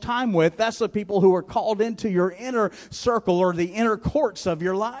the most time with. That's the people who are called into your inner circle or the inner courts of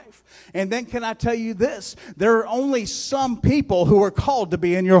your life. And then can I tell you this? There are only some people who are called to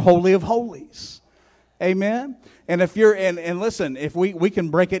be in your Holy of Holies. Amen? And if you're, and listen, if we can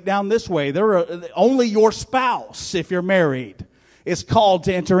break it down this way, only your spouse, if you're married, is called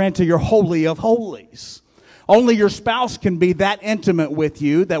to enter into your Holy of Holies. Only your spouse can be that intimate with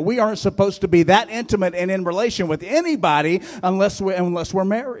you, that we aren't supposed to be that intimate and in relation with anybody unless we're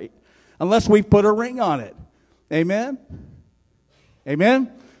married, unless we put a ring on it. Amen?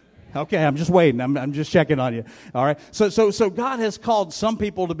 Amen? Okay, I'm just waiting. I'm just checking on you. All right. So God has called some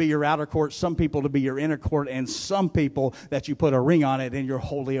people to be your outer court, some people to be your inner court, and some people that you put a ring on it in your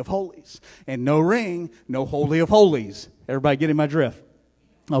Holy of Holies. And no ring, no Holy of Holies. Everybody getting my drift?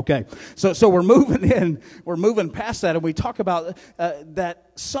 Okay. So we're moving past that, and we talk about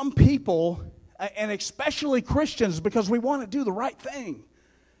that some people, and especially Christians, because we want to do the right thing.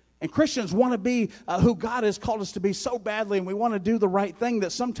 And Christians want to be who God has called us to be so badly, and we want to do the right thing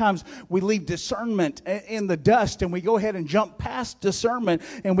that sometimes we leave discernment in the dust, and we go ahead and jump past discernment,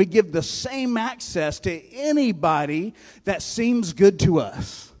 and we give the same access to anybody that seems good to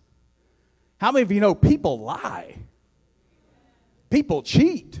us. How many of you know people lie? People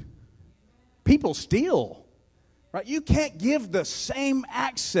cheat. People steal. Right? You can't give the same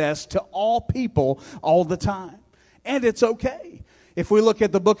access to all people all the time. And it's okay. If we look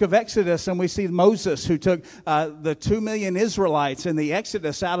at the book of Exodus and we see Moses who took the 2 million Israelites in the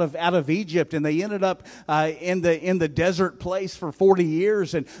Exodus out of Egypt, and they ended up in the desert place for 40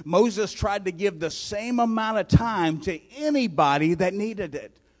 years, and Moses tried to give the same amount of time to anybody that needed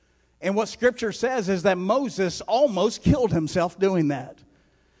it. And what Scripture says is that Moses almost killed himself doing that.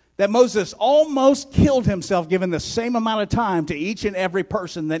 That Moses almost killed himself giving the same amount of time to each and every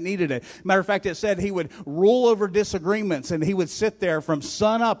person that needed it. Matter of fact, it said he would rule over disagreements, and he would sit there from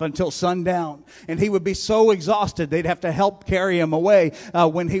sun up until sundown. And he would be so exhausted, they'd have to help carry him away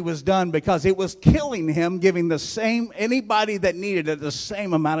when he was done, because it was killing him giving anybody that needed it the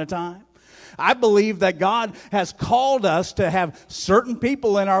same amount of time. I believe that God has called us to have certain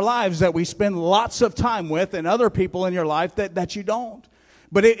people in our lives that we spend lots of time with, and other people in your life that you don't.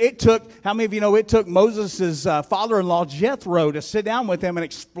 But it took, how many of you know, it took Moses' father-in-law Jethro to sit down with him and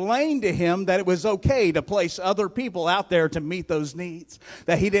explain to him that it was okay to place other people out there to meet those needs,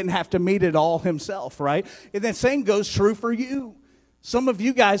 that he didn't have to meet it all himself, right? And the same goes true for you. Some of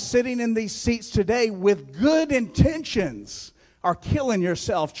you guys sitting in these seats today with good intentions are killing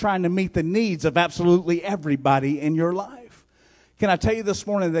yourself trying to meet the needs of absolutely everybody in your life. Can I tell you this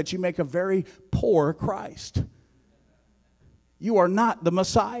morning that you make a very poor Christ? You are not the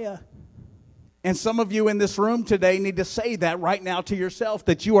Messiah. And some of you in this room today need to say that right now to yourself,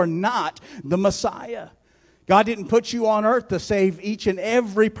 that you are not the Messiah. God didn't put you on earth to save each and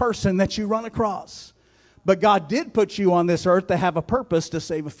every person that you run across. But God did put you on this earth to have a purpose to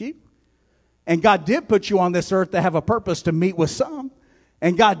save a few. And God did put you on this earth to have a purpose to meet with some.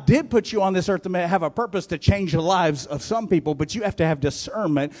 And God did put you on this earth to have a purpose to change the lives of some people. But you have to have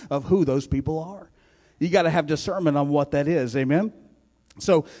discernment of who those people are. You got to have discernment on what that is. Amen?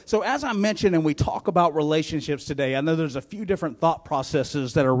 So as I mentioned, and we talk about relationships today, I know there's a few different thought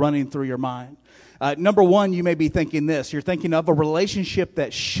processes that are running through your mind. Number one, you may be thinking this. You're thinking of a relationship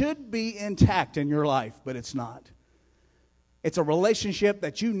that should be intact in your life, but it's not. It's a relationship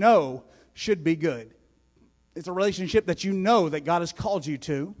that you know should be good. It's a relationship that you know that God has called you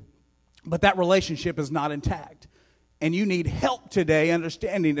to, but that relationship is not intact. And you need help today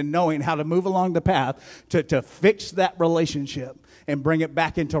understanding and knowing how to move along the path to fix that relationship and bring it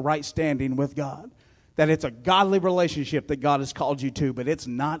back into right standing with God. That it's a godly relationship that God has called you to, but it's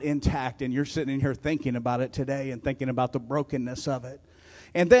not intact, and you're sitting here thinking about it today and thinking about the brokenness of it.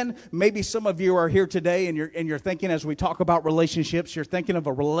 And then maybe some of you are here today and you're thinking, as we talk about relationships, you're thinking of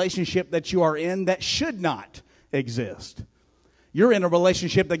a relationship that you are in that should not exist. You're in a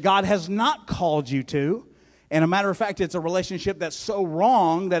relationship that God has not called you to. And a matter of fact, it's a relationship that's so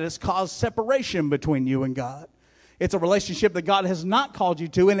wrong that it's caused separation between you and God. It's a relationship that God has not called you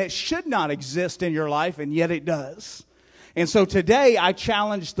to, and it should not exist in your life, and yet it does. And so today I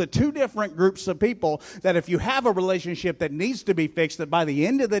challenge the two different groups of people that if you have a relationship that needs to be fixed, that by the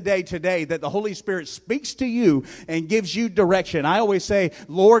end of the day today, that the Holy Spirit speaks to you and gives you direction. I always say,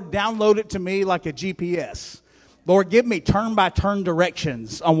 Lord, download it to me like a GPS. Lord, give me turn-by-turn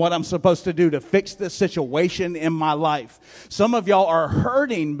directions on what I'm supposed to do to fix this situation in my life. Some of y'all are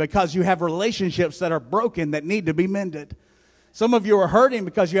hurting because you have relationships that are broken that need to be mended. Some of you are hurting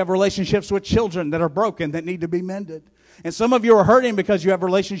because you have relationships with children that are broken that need to be mended. And some of you are hurting because you have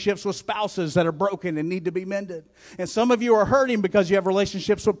relationships with spouses that are broken and need to be mended. And some of you are hurting because you have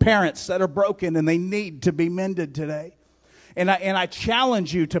relationships with parents that are broken and they need to be mended today. And I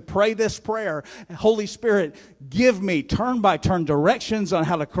challenge you to pray this prayer. Holy Spirit, give me turn-by-turn directions on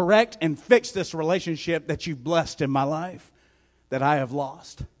how to correct and fix this relationship that you've blessed in my life that I have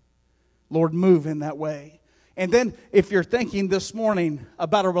lost. Lord, move in that way. And then if you're thinking this morning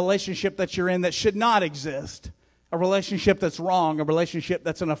about a relationship that you're in that should not exist, a relationship that's wrong, a relationship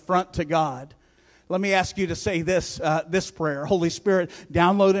that's an affront to God, let me ask you to say this prayer. Holy Spirit,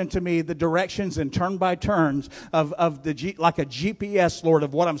 download into me the directions and turn-by-turns of like a GPS, Lord,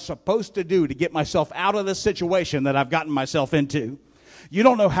 of what I'm supposed to do to get myself out of this situation that I've gotten myself into. You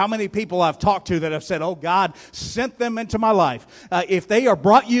don't know how many people I've talked to that have said, oh, God sent them into my life. If they are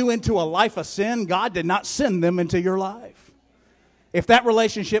brought you into a life of sin, God did not send them into your life. If that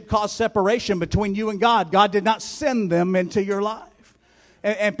relationship caused separation between you and God, God did not send them into your life.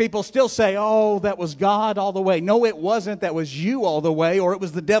 And people still say, oh, that was God all the way. No, it wasn't. That was you all the way, or it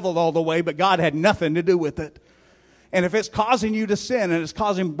was the devil all the way, but God had nothing to do with it. And if it's causing you to sin and it's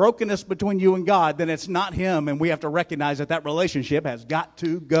causing brokenness between you and God, then it's not him, and we have to recognize that that relationship has got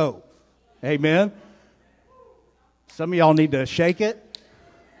to go. Amen? Some of y'all need to shake it.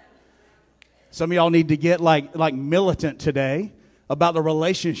 Some of y'all need to get like militant today about the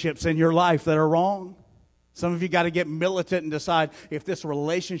relationships in your life that are wrong. Some of you got to get militant and decide if this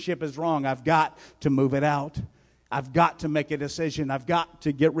relationship is wrong, I've got to move it out. I've got to make a decision. I've got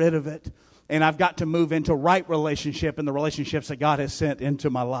to get rid of it. And I've got to move into right relationship and the relationships that God has sent into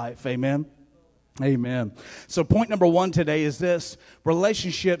my life. Amen? Amen. So point number one today is this.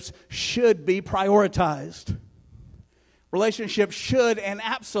 Relationships should be prioritized. Relationships should and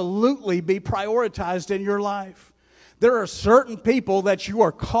absolutely be prioritized in your life. There are certain people that you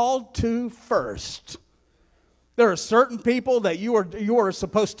are called to first. There are certain people that you are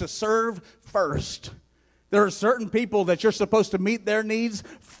supposed to serve first. There are certain people that you're supposed to meet their needs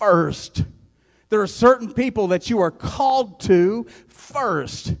first. There are certain people that you are called to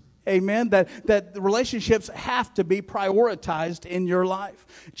first. Amen. That the relationships have to be prioritized in your life.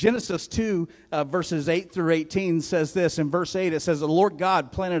 Genesis 2, verses 8 through 18 says this. In verse 8, it says, the Lord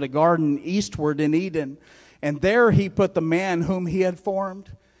God planted a garden eastward in Eden, and there he put the man whom he had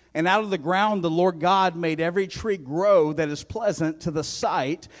formed. And out of the ground the Lord God made every tree grow that is pleasant to the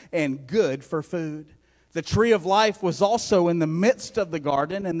sight and good for food. The tree of life was also in the midst of the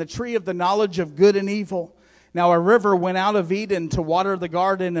garden, and the tree of the knowledge of good and evil. Now a river went out of Eden to water the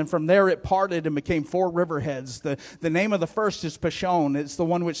garden, and from there it parted and became four riverheads. The name of the first is Pishon. It's the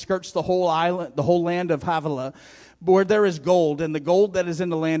one which skirts the whole island, the whole land of Havilah, where there is gold, and the gold that is in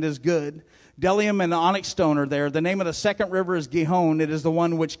the land is good. Bdellium and onyx stone are there. The name of the second river is Gihon. It is the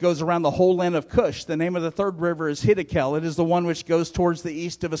one which goes around the whole land of Cush. The name of the third river is Hiddekel. It is the one which goes towards the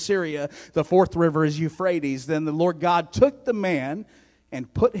east of Assyria. The fourth river is Euphrates. Then the Lord God took the man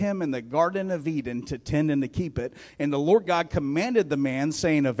and put him in the Garden of Eden to tend and to keep it. And the Lord God commanded the man,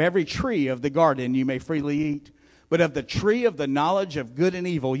 saying, of every tree of the garden you may freely eat, but of the tree of the knowledge of good and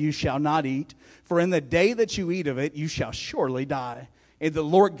evil you shall not eat, for in the day that you eat of it you shall surely die. And the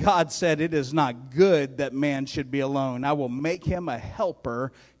Lord God said, it is not good that man should be alone. I will make him a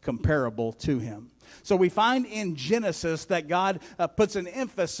helper comparable to him. So we find in Genesis that God puts an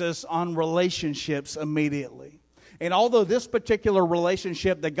emphasis on relationships immediately. And although this particular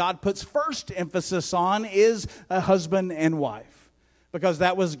relationship that God puts first emphasis on is a husband and wife, because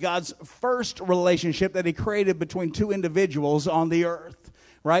that was God's first relationship that he created between two individuals on the earth.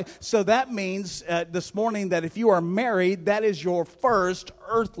 Right? So that means this morning that if you are married, that is your first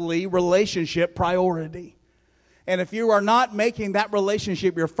earthly relationship priority. And if you are not making that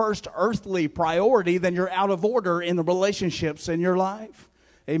relationship your first earthly priority, then you're out of order in the relationships in your life.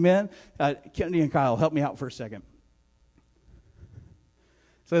 Amen? Kennedy and Kyle, help me out for a second.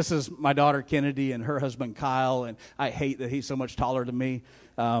 So this is my daughter Kennedy and her husband Kyle, and I hate that he's so much taller than me.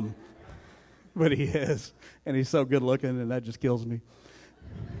 But he is. And he's so good looking, and that just kills me.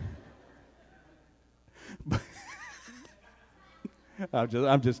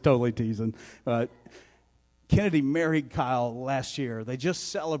 I'm just totally teasing. Kennedy married Kyle last year. They just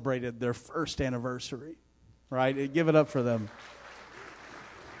celebrated their first anniversary. right? Give it up for them.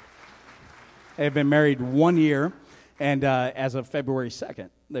 They've been married 1 year, and as of February 2nd,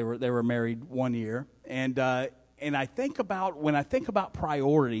 they were married 1 year. And I think about, when I think about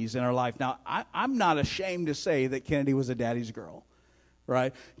priorities in our life, now, I'm not ashamed to say that Kennedy was a daddy's girl,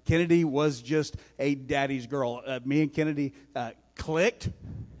 right? Kennedy was just a daddy's girl. Me and Kennedy clicked.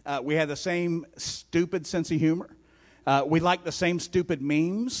 We had the same stupid sense of humor. We like the same stupid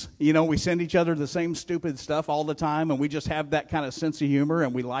memes. You know, we send each other the same stupid stuff all the time, and we just have that kind of sense of humor,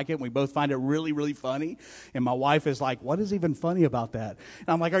 and we like it, and we both find it really, really funny. And my wife is like, what is even funny about that? And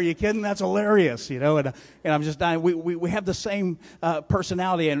I'm like, are you kidding? That's hilarious, you know? And I'm just dying. We have the same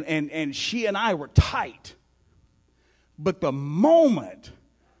personality, and she and I were tight. But the moment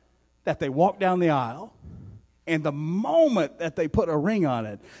that they walked down the aisle, and the moment that they put a ring on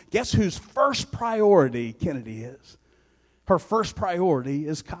it, guess whose first priority Kennedy is? Her first priority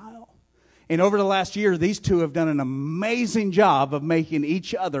is Kyle. And over the last year, these two have done an amazing job of making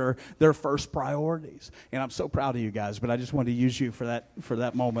each other their first priorities. And I'm so proud of you guys, but I just wanted to use you for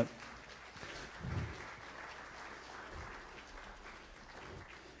that moment.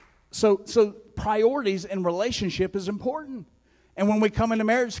 So priorities in relationship is important. And when we come into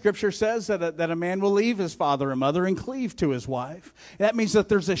marriage, Scripture says that a man will leave his father and mother and cleave to his wife. That means that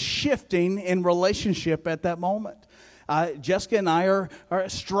there's a shifting in relationship at that moment. Jessica and I are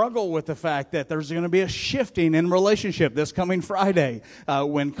struggle with the fact that there's going to be a shifting in relationship this coming Friday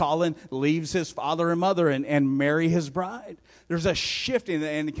when Colin leaves his father and mother and marry his bride. There's a shifting,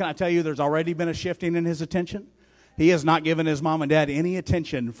 and can I tell you, there's already been a shifting in his attention. He has not given his mom and dad any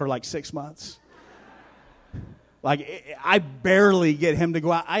attention for like 6 months. Like, I barely get him to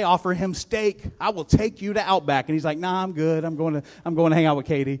go out. I offer him steak. I will take you to Outback. And he's like, nah, I'm good. I'm going to hang out with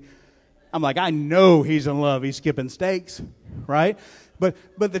Katie. I'm like, I know he's in love. He's skipping steaks, right? But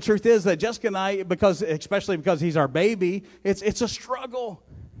the truth is that Jessica and I, especially because he's our baby, it's a struggle.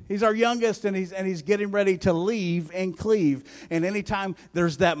 He's our youngest, and he's getting ready to leave and cleave. And anytime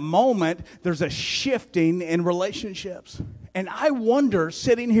there's that moment, there's a shifting in relationships. And I wonder,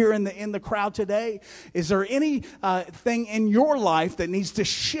 sitting here in the crowd today, is there any thing in your life that needs to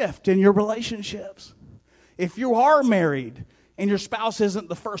shift in your relationships? If you are married and your spouse isn't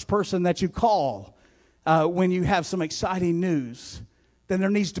the first person that you call when you have some exciting news, then there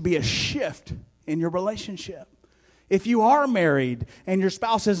needs to be a shift in your relationship. If you are married and your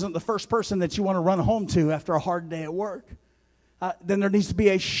spouse isn't the first person that you want to run home to after a hard day at work, then there needs to be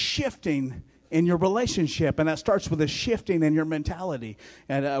a shifting in your relationship, and that starts with a shifting in your mentality,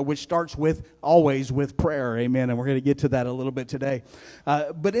 and which starts always with prayer. Amen. And we're going to get to that a little bit today.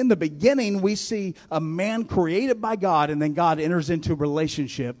 But in the beginning, we see a man created by God, and then God enters into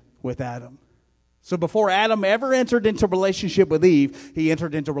relationship with Adam. So before Adam ever entered into relationship with Eve, he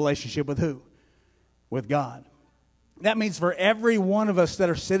entered into relationship with who? With God. That means for every one of us that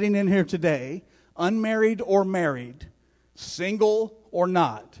are sitting in here today, unmarried or married, single or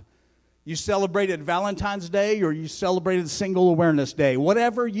not, you celebrated Valentine's Day or you celebrated Single Awareness Day,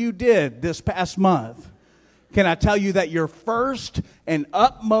 whatever you did this past month, can I tell you that your first and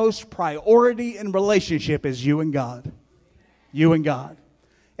utmost priority in relationship is you and God? You and God.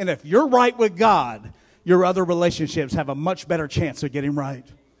 And if you're right with God, your other relationships have a much better chance of getting right.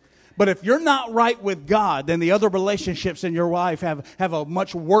 But if you're not right with God, then the other relationships in your life have a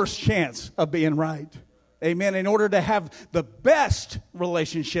much worse chance of being right. Amen. In order to have the best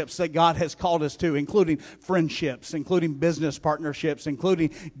relationships that God has called us to, including friendships, including business partnerships, including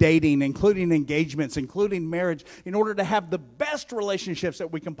dating, including engagements, including marriage, in order to have the best relationships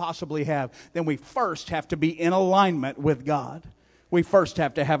that we can possibly have, then we first have to be in alignment with God. We first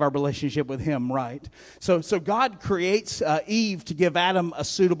have to have our relationship with Him right. So God creates Eve to give Adam a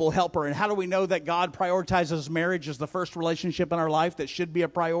suitable helper. And how do we know that God prioritizes marriage as the first relationship in our life that should be a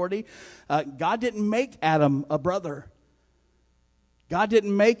priority? God didn't make Adam a brother. God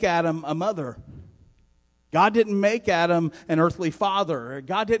didn't make Adam a mother. God didn't make Adam an earthly father.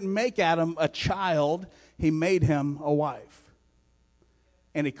 God didn't make Adam a child. He made him a wife.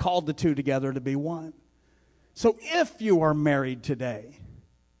 And He called the two together to be one. So if you are married today,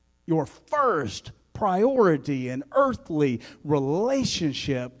 your first priority in earthly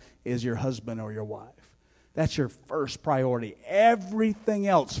relationship is your husband or your wife. That's your first priority. Everything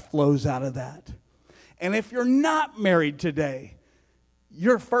else flows out of that. And if you're not married today,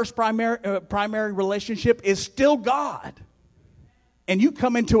 your first primary relationship is still God. And you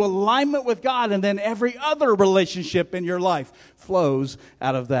come into alignment with God, and then every other relationship in your life flows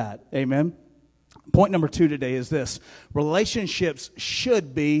out of that. Amen? Point number 2 today is this. Relationships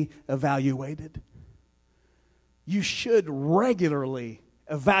should be evaluated. You should regularly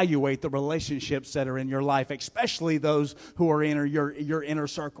Evaluate the relationships that are in your life, especially those who are in your inner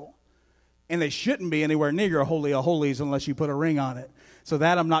circle. And they shouldn't be anywhere near your holy of holies unless you put a ring on it. So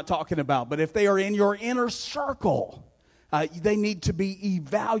that I'm not talking about. But if they are in your inner circle, they need to be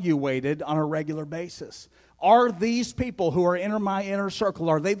evaluated on a regular basis. Are these people who are in my inner circle,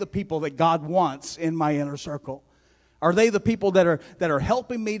 are they the people that God wants in my inner circle? Are they the people that are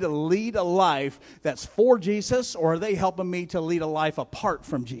helping me to lead a life that's for Jesus, or are they helping me to lead a life apart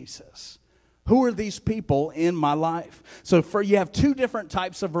from Jesus? Who are these people in my life? So you have two different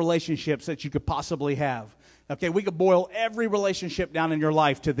types of relationships that you could possibly have. Okay, we could boil every relationship down in your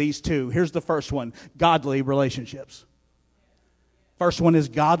life to these two. Here's the first one, godly relationships. First one is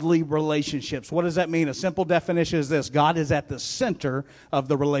godly relationships. What does that mean? A simple definition is this: God is at the center of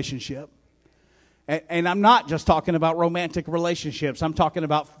the relationship. And I'm not just talking about romantic relationships. I'm talking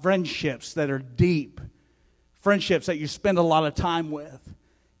about friendships that are deep, friendships that you spend a lot of time with.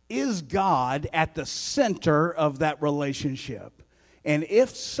 Is God at the center of that relationship? And if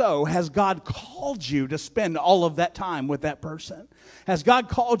so, has God called you to spend all of that time with that person? Has God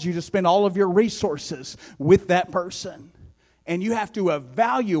called you to spend all of your resources with that person? And you have to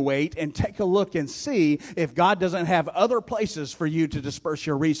evaluate and take a look and see if God doesn't have other places for you to disperse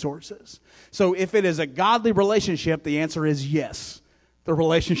your resources. So if it is a godly relationship, the answer is yes. The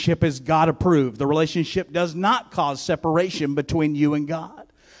relationship is God approved. The relationship does not cause separation between you and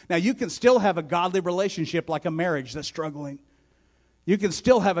God. Now, you can still have a godly relationship like a marriage that's struggling. You can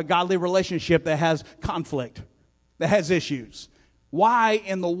still have a godly relationship that has conflict, that has issues. Why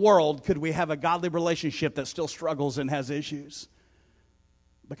in the world could we have a godly relationship that still struggles and has issues?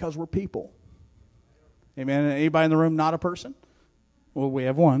 Because we're people. Amen. Anybody in the room not a person? Well, we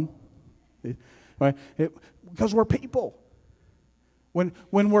have one. Right? Because we're people. When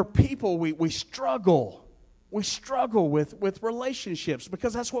we're people, we struggle. We struggle with relationships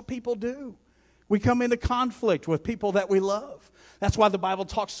because that's what people do. We come into conflict with people that we love. That's why the Bible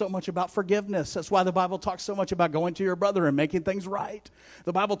talks so much about forgiveness. That's why the Bible talks so much about going to your brother and making things right.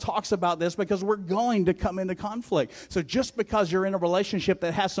 The Bible talks about this because we're going to come into conflict. So just because you're in a relationship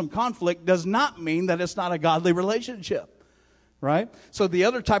that has some conflict does not mean that it's not a godly relationship, right? So the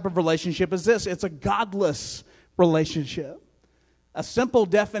other type of relationship is this. It's a godless relationship. A simple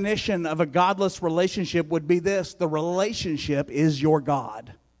definition of a godless relationship would be this: the relationship is your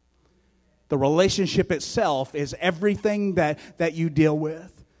God. The relationship itself is everything that you deal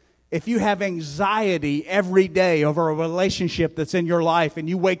with. If you have anxiety every day over a relationship that's in your life and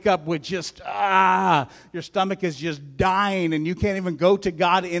you wake up with just, your stomach is just dying and you can't even go to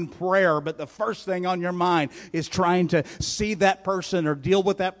God in prayer, but the first thing on your mind is trying to see that person or deal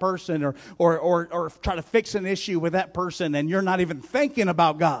with that person or try to fix an issue with that person, and you're not even thinking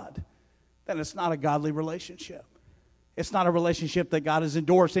about God, then it's not a godly relationship. It's not a relationship that God has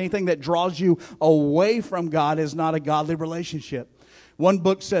endorsed. Anything that draws you away from God is not a godly relationship. One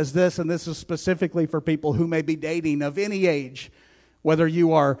book says this, and this is specifically for people who may be dating of any age, whether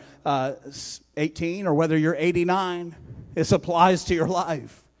you are 18 or whether you're 89. This applies to your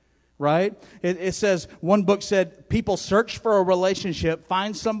life, right? It says, one book said, people search for a relationship,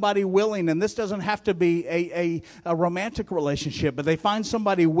 find somebody willing, and this doesn't have to be a romantic relationship, but they find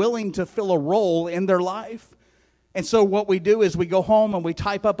somebody willing to fill a role in their life. And so what we do is we go home and we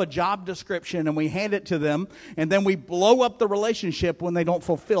type up a job description and we hand it to them, and then we blow up the relationship when they don't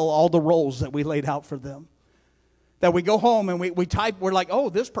fulfill all the roles that we laid out for them. That we go home and we type, we're like, oh,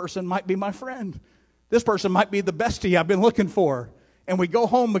 this person might be my friend. This person might be the bestie I've been looking for. And we go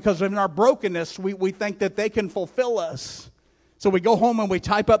home because in our brokenness, we think that they can fulfill us. So we go home and we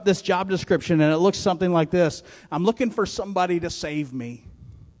type up this job description, and it looks something like this: I'm looking for somebody to save me.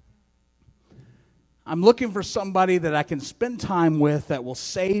 I'm looking for somebody that I can spend time with that will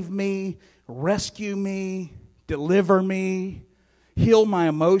save me, rescue me, deliver me, heal my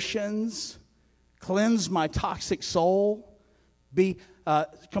emotions, cleanse my toxic soul, be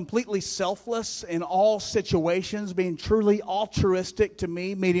completely selfless in all situations, being truly altruistic to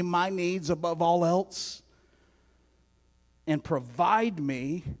me, meeting my needs above all else, and provide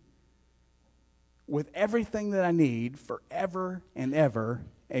me with everything that I need forever and ever.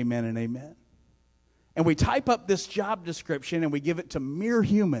 Amen and amen. And we type up this job description and we give it to mere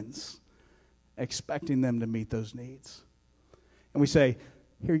humans, expecting them to meet those needs. And we say,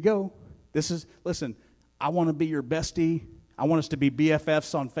 here you go. Listen, I want to be your bestie. I want us to be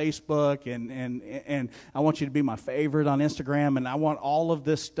BFFs on Facebook, and I want you to be my favorite on Instagram, and I want all of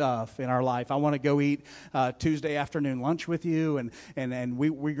this stuff in our life. I want to go eat Tuesday afternoon lunch with you, and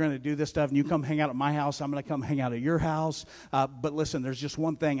we're going to do this stuff, and you come hang out at my house. I'm going to come hang out at your house. But listen, there's just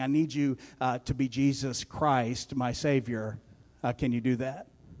one thing. I need you to be Jesus Christ, my Savior. Can you do that?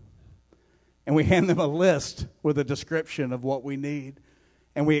 And we hand them a list with a description of what we need.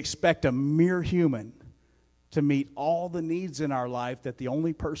 And we expect a mere human to meet all the needs in our life, that the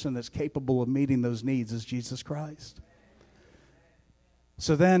only person that's capable of meeting those needs is Jesus Christ.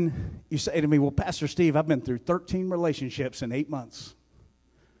 So then you say to me, well, Pastor Steve, I've been through 13 relationships in 8 months.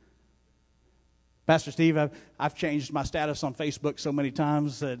 Pastor Steve, I've changed my status on Facebook so many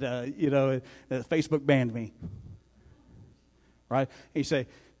times that, Facebook banned me. Right? And you say,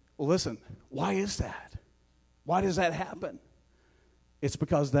 well, listen, why is that? Why does that happen? It's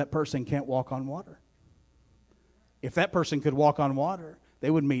because that person can't walk on water. If that person could walk on water,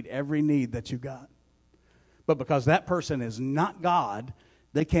 they would meet every need that you got. But because that person is not God,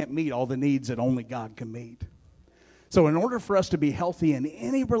 they can't meet all the needs that only God can meet. So in order for us to be healthy in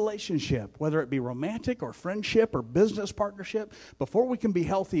any relationship, whether it be romantic or friendship or business partnership, before we can be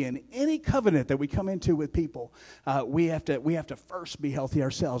healthy in any covenant that we come into with people, we have to first be healthy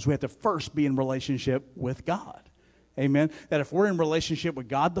ourselves. We have to first be in relationship with God. Amen? That if we're in relationship with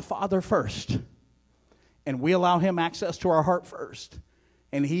God the Father first, and we allow Him access to our heart first,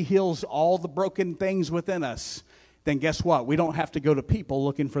 and He heals all the broken things within us, then guess what? We don't have to go to people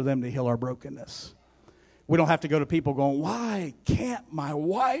looking for them to heal our brokenness. We don't have to go to people going, why can't my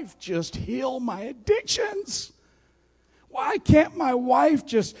wife just heal my addictions? Why can't my wife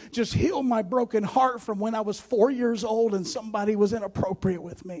just heal my broken heart from when I was 4 years old and somebody was inappropriate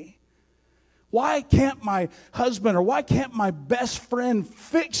with me? Why can't my husband or why can't my best friend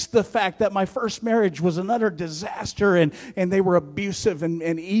fix the fact that my first marriage was an utter disaster and they were abusive and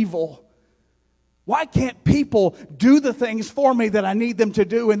evil? Why can't people do the things for me that I need them to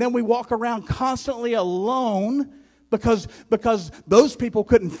do? And then we walk around constantly alone because those people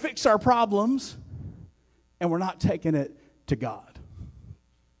couldn't fix our problems, and we're not taking it to God.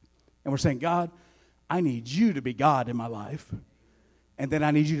 And we're saying, God, I need you to be God in my life. And then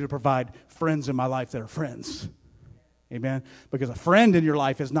I need you to provide friends in my life that are friends. Amen? Because a friend in your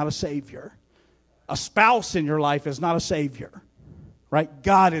life is not a savior. A spouse in your life is not a savior. Right?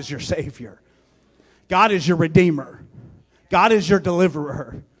 God is your savior. God is your redeemer. God is your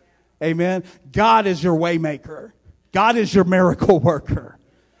deliverer. Amen? God is your waymaker. God is your miracle worker.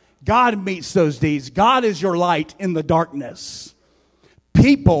 God meets those needs. God is your light in the darkness.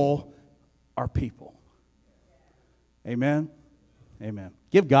 People are people. Amen? Amen.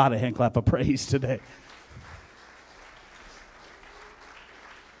 Give God a hand clap of praise today.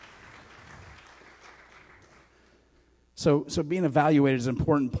 So being evaluated is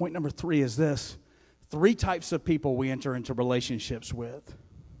important. Point number 3 is this. 3 types of people we enter into relationships with.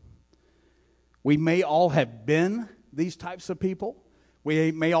 We may all have been these types of people.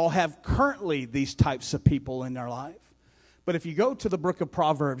 We may all have currently these types of people in our life. But if you go to the book of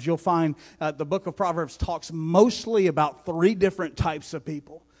Proverbs, you'll find the book of Proverbs talks mostly about 3 different types of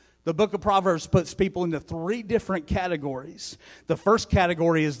people. The book of Proverbs puts people into 3 different categories. The first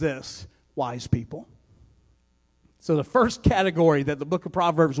category is this: wise people. So the first category that the book of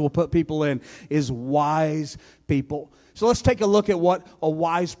Proverbs will put people in is wise people. So let's take a look at what a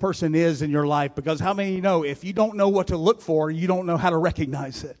wise person is in your life, because how many of you know if you don't know what to look for, you don't know how to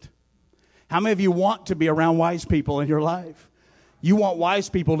recognize it? How many of you want to be around wise people in your life? You want wise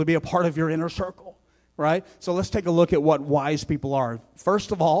people to be a part of your inner circle, right? So let's take a look at what wise people are.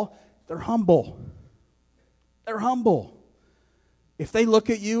 First of all, they're humble. They're humble. If they look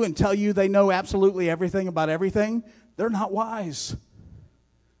at you and tell you they know absolutely everything about everything, they're not wise,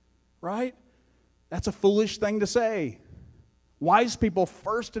 right? That's a foolish thing to say. Wise people,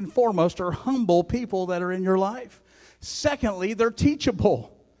 first and foremost, are humble people that are in your life. Secondly, they're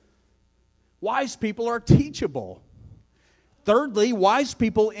teachable. Wise people are teachable. Thirdly, wise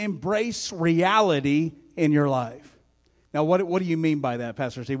people embrace reality in your life. Now, what do you mean by that,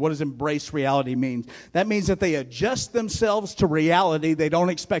 Pastor Steve? What does embrace reality mean? That means that they adjust themselves to reality. They don't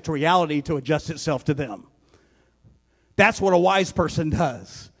expect reality to adjust itself to them. That's what a wise person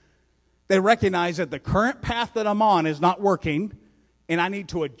does. They recognize that the current path that I'm on is not working, and I need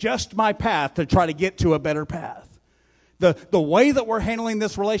to adjust my path to try to get to a better path. The way that we're handling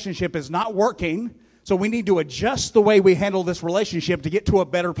this relationship is not working, so we need to adjust the way we handle this relationship to get to a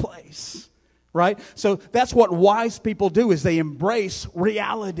better place, right? So that's what wise people do, is they embrace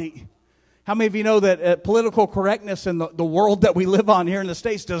reality. How many of you know that political correctness in the world that we live on here in the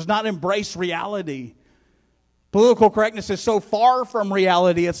States does not embrace reality? Political correctness is so far from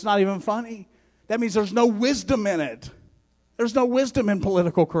reality, it's not even funny. That means there's no wisdom in it. There's no wisdom in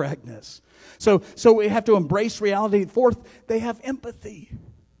political correctness. So we have to embrace reality. Fourth, they have empathy.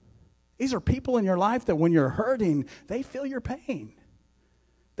 These are people in your life that when you're hurting, they feel your pain.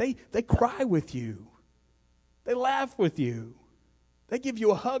 They cry with you. They laugh with you. They give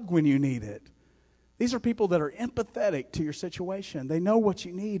you a hug when you need it. These are people that are empathetic to your situation. They know what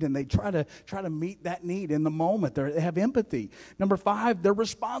you need, and they try to meet that need in the moment. They have empathy. Number 5, they're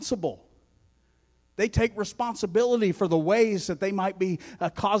responsible. They take responsibility for the ways that they might be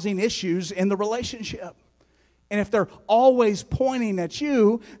causing issues in the relationship. And if they're always pointing at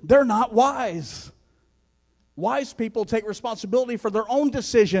you, they're not wise. Wise people take responsibility for their own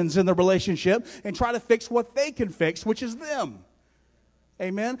decisions in the relationship and try to fix what they can fix, which is them.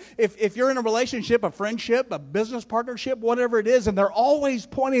 Amen? If you're in a relationship, a friendship, a business partnership, whatever it is, and they're always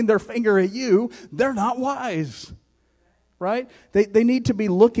pointing their finger at you, they're not wise. Right? They need to be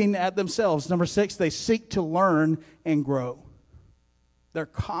looking at themselves. Number 6, they seek to learn and grow. They're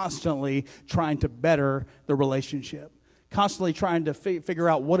constantly trying to better the relationship. Constantly trying to figure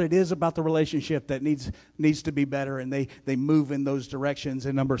out what it is about the relationship that needs to be better, and they move in those directions.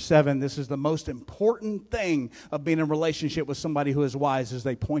 And number 7, this is the most important thing of being in a relationship with somebody who is wise, is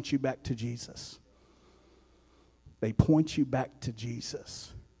they point you back to Jesus. They point you back to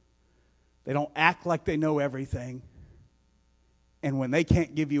Jesus. They don't act like they know everything. And when they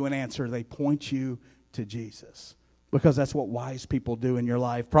can't give you an answer, they point you to Jesus. Because that's what wise people do in your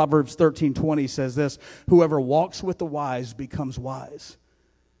life. Proverbs 13:20 says this: whoever walks with the wise becomes wise.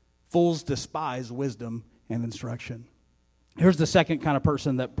 Fools despise wisdom and instruction. Here's the second kind of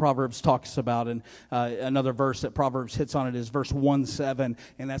person that Proverbs talks about. And another verse that Proverbs hits on it is verse 1:7.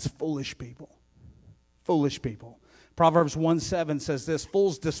 And that's foolish people. Foolish people. Proverbs 1:7 says this: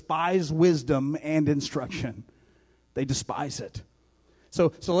 fools despise wisdom and instruction. They despise it.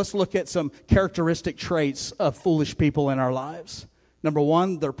 So let's look at some characteristic traits of foolish people in our lives. Number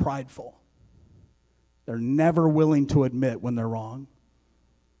 1, they're prideful. They're never willing to admit when they're wrong.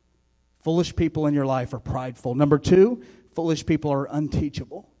 Foolish people in your life are prideful. Number 2, foolish people are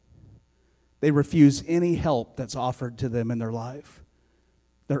unteachable. They refuse any help that's offered to them in their life.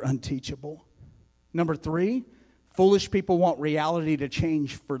 They're unteachable. Number 3, foolish people want reality to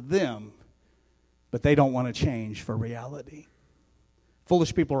change for them, but they don't want to change for reality.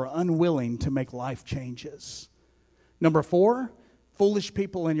 Foolish people are unwilling to make life changes. Number 4, foolish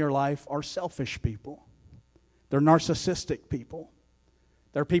people in your life are selfish people. They're narcissistic people.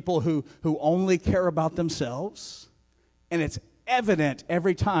 They're people who only care about themselves, and it's evident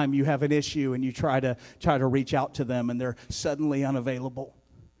every time you have an issue and you try to reach out to them and they're suddenly unavailable.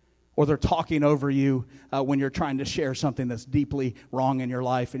 Or they're talking over you when you're trying to share something that's deeply wrong in your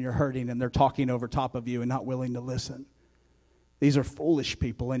life and you're hurting, and they're talking over top of you and not willing to listen. These are foolish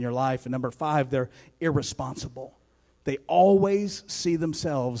people in your life. And number 5, they're irresponsible. They always see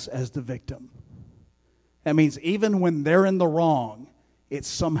themselves as the victim. That means even when they're in the wrong, it's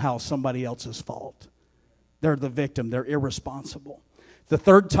somehow somebody else's fault. They're the victim. They're irresponsible. The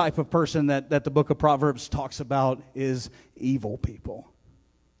third type of person that the book of Proverbs talks about is evil people.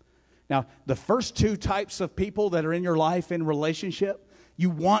 Now, the first 2 types of people that are in your life in relationship,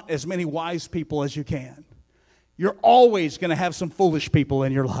 you want as many wise people as you can. You're always going to have some foolish people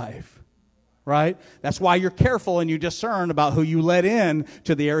in your life, right? That's why you're careful and you discern about who you let in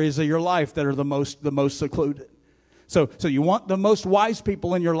to the areas of your life that are the most secluded. So you want the most wise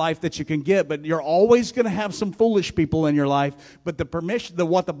people in your life that you can get, but you're always going to have some foolish people in your life. But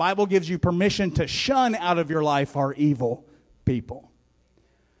what the Bible gives you permission to shun out of your life are evil people.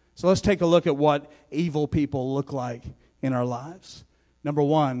 So let's take a look at what evil people look like in our lives. Number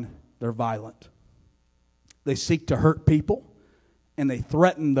 1, they're violent. They seek to hurt people, and they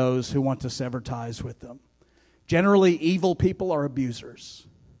threaten those who want to sever ties with them. Generally, evil people are abusers.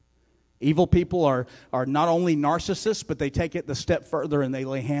 Evil people are not only narcissists, but they take it the step further and they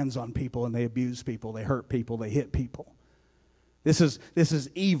lay hands on people and they abuse people, they hurt people, they hit people. This is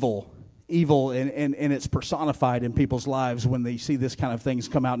evil. Evil, and it's personified in people's lives when they see this kind of things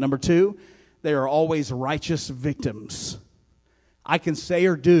come out. Number 2, they are always righteous victims. I can say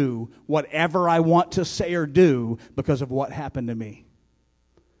or do whatever I want to say or do because of what happened to me.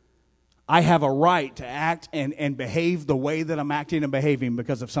 I have a right to act and behave the way that I'm acting and behaving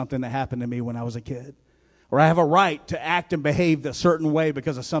because of something that happened to me when I was a kid. Or I have a right to act and behave a certain way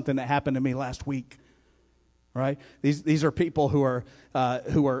because of something that happened to me last week. Right? These are people who are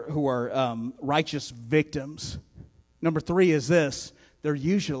righteous victims. Number 3 is this: they're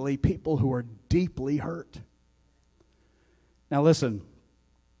usually people who are deeply hurt. Now listen,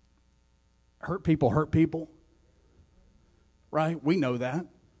 hurt people, right? We know that.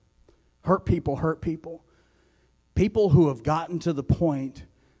 Hurt people. People who have gotten to the point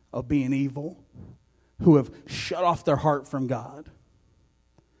of being evil, who have shut off their heart from God.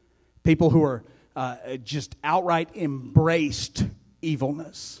 People who are just outright embraced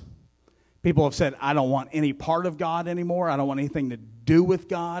evilness. People have said, I don't want any part of God anymore. I don't want anything to do with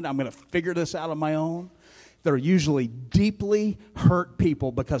God. I'm going to figure this out on my own. They're usually deeply hurt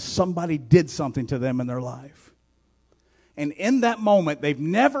people because somebody did something to them in their life. And in that moment, they've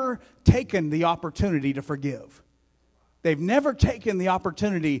never taken the opportunity to forgive. They've never taken the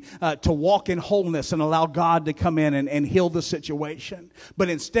opportunity to walk in wholeness and allow God to come in and heal the situation. But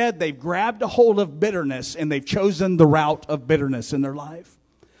instead, they've grabbed a hold of bitterness and they've chosen the route of bitterness in their life.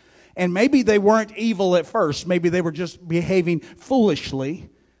 And maybe they weren't evil at first. Maybe they were just behaving foolishly.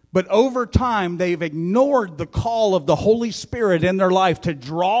 But over time, they've ignored the call of the Holy Spirit in their life to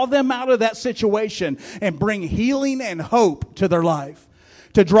draw them out of that situation and bring healing and hope to their life.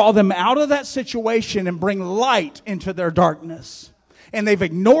 To draw them out of that situation and bring light into their darkness. And they've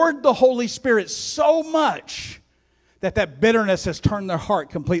ignored the Holy Spirit so much that bitterness has turned their heart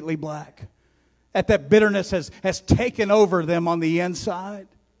completely black. That bitterness has taken over them on the inside.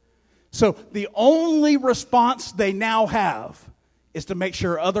 So the only response they now have is to make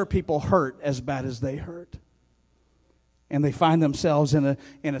sure other people hurt as bad as they hurt. And they find themselves in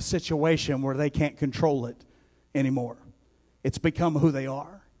a situation where they can't control it anymore. It's become who they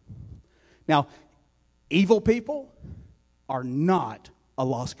are. Now, evil people are not a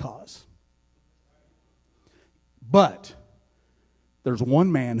lost cause. But there's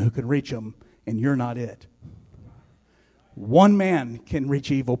one man who can reach them, and you're not it. One man can reach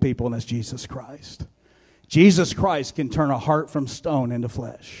evil people, and that's Jesus Christ. Jesus Christ can turn a heart from stone into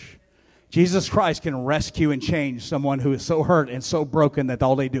flesh. Jesus Christ can rescue and change someone who is so hurt and so broken that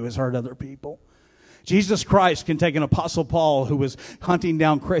all they do is hurt other people. Jesus Christ can take an Apostle Paul who was hunting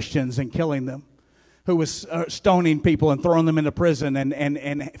down Christians and killing them, who was stoning people and throwing them into prison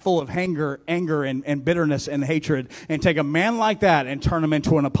and full of anger and bitterness and hatred, and take a man like that and turn him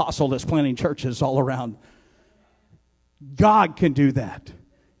into an apostle that's planting churches all around. God can do that.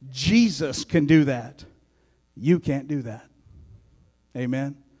 Jesus can do that. You can't do that.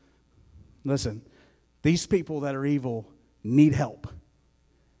 Amen? Listen, these people that are evil need help,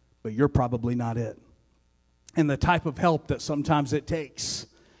 but you're probably not it. And the type of help that sometimes it takes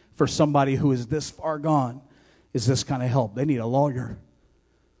for somebody who is this far gone is this kind of help. They need a lawyer.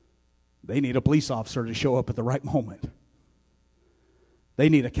 They need a police officer to show up at the right moment. They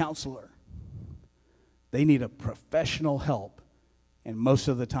need a counselor. They need a professional help. And most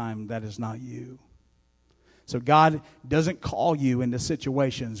of the time, that is not you. So God doesn't call you into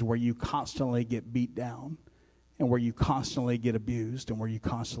situations where you constantly get beat down and where you constantly get abused and where you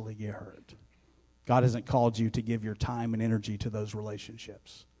constantly get hurt. God hasn't called you to give your time and energy to those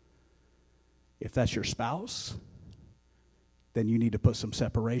relationships. If that's your spouse, then you need to put some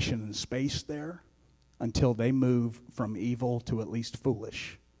separation and space there until they move from evil to at least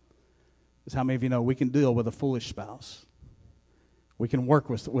foolish. Because how many of you know we can deal with a foolish spouse? We can work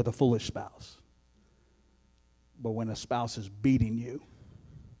with a foolish spouse. But when a spouse is beating you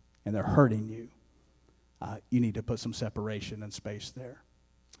and they're hurting you, you need to put some separation and space there.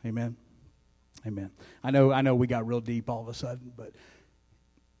 Amen? Amen. I know we got real deep all of a sudden, but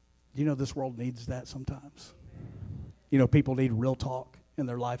you know this world needs that sometimes. You know, people need real talk in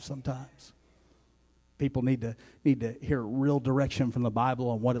their life sometimes. People need to hear real direction from the Bible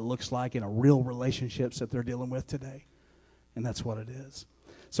on what it looks like in a real relationships that they're dealing with today. And that's what it is.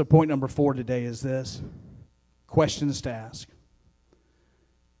 So point number 4 today is this. Questions to ask.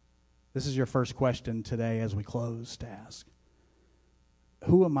 This is your first question today as we close to ask.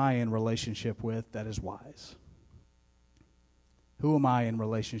 Who am I in relationship with that is wise? Who am I in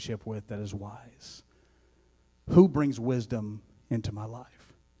relationship with that is wise? Who brings wisdom into my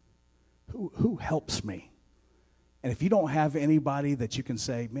life? Who helps me? And if you don't have anybody that you can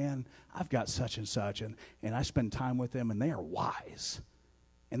say, man, I've got such and such, and I spend time with them, and they are wise,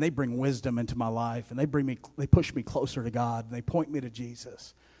 and they bring wisdom into my life, and they push me closer to God, and they point me to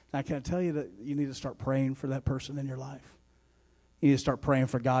Jesus. Now, can I tell you that you need to start praying for that person in your life? You need to start praying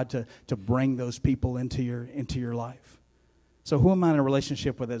for God to bring those people into your life. So who am I in a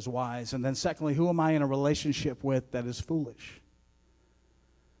relationship with that is wise? And then secondly, who am I in a relationship with that is foolish?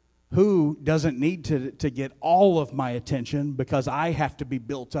 Who doesn't need to get all of my attention because I have to be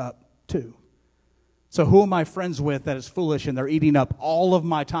built up too? So who am I friends with that is foolish and they're eating up all of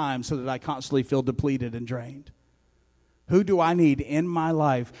my time so that I constantly feel depleted and drained? Who do I need in my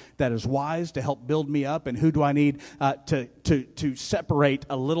life that is wise to help build me up? And who do I need to separate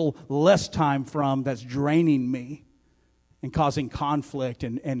a little less time from that's draining me and causing conflict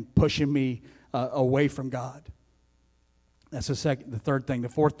and pushing me away from God? That's the third thing.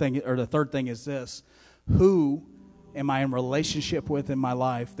 The third thing is this. Who am I in relationship with in my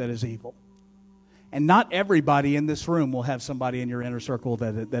life that is evil? And not everybody in this room will have somebody in your inner circle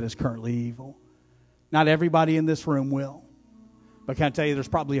that is currently evil. Not everybody in this room will. But can I tell you, there's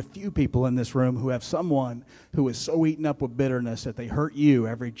probably a few people in this room who have someone who is so eaten up with bitterness that they hurt you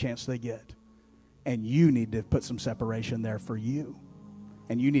every chance they get. And you need to put some separation there for you.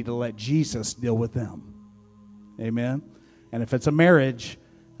 And you need to let Jesus deal with them. Amen? And if it's a marriage,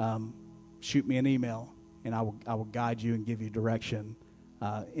 shoot me an email, and I will guide you and give you direction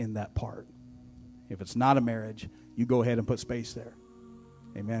in that part. If it's not a marriage, you go ahead and put space there.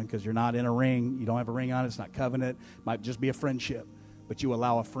 Amen? Because you're not in a ring. You don't have a ring on it. It's not covenant. It might just be a friendship. But you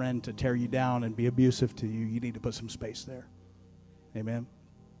allow a friend to tear you down and be abusive to you. You need to put some space there. Amen?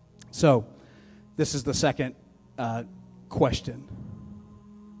 So, this is the second question.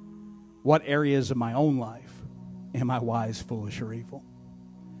 What areas of my own life am I wise, foolish, or evil?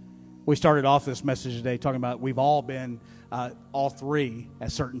 We started off this message today talking about we've all been all three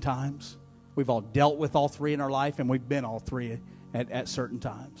at certain times. We've all dealt with all three in our life, and we've been all three at certain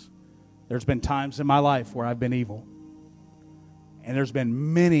times. There's been times in my life where I've been evil. And there's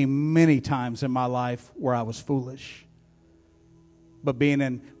been many, many times in my life where I was foolish. But being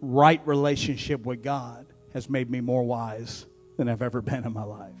in right relationship with God has made me more wise than I've ever been in my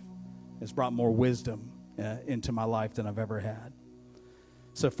life. It's brought more wisdom into my life than I've ever had.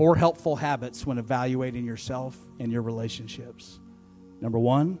 So 4 helpful habits when evaluating yourself and your relationships. Number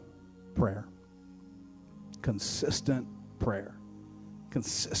 1, prayer. Consistent prayer.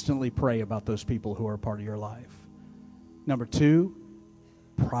 Consistently pray about those people who are a part of your life. Number 2,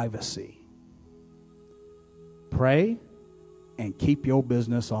 privacy. Pray and keep your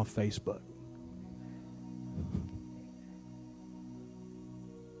business off Facebook.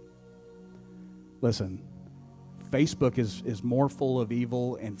 Listen, Facebook is more full of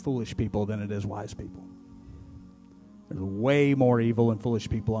evil and foolish people than it is wise people. There's way more evil and foolish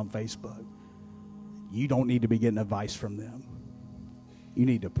people on Facebook. You don't need to be getting advice from them. You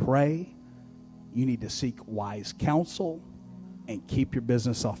need to pray. You need to seek wise counsel and keep your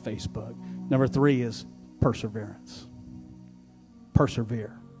business off Facebook. Number 3 is perseverance.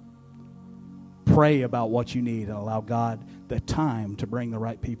 Persevere. Pray about what you need and allow God the time to bring the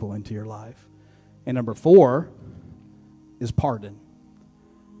right people into your life. And number 4 is pardon.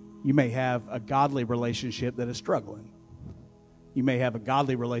 You may have a godly relationship that is struggling. You may have a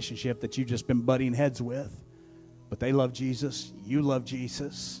godly relationship that you've just been butting heads with, but they love Jesus. You love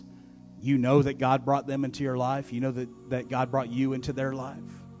Jesus. You know that God brought them into your life. You know that God brought you into their life.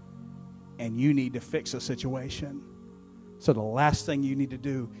 And you need to fix a situation. So the last thing you need to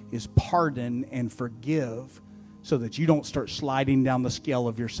do is pardon and forgive so that you don't start sliding down the scale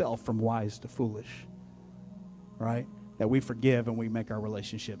of yourself from wise to foolish. Right? That we forgive and we make our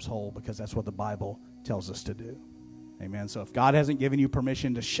relationships whole because that's what the Bible tells us to do. Amen. So if God hasn't given you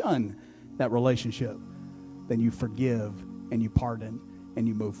permission to shun that relationship, then you forgive and you pardon and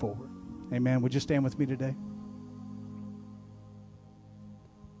you move forward. Amen. Would you stand with me today?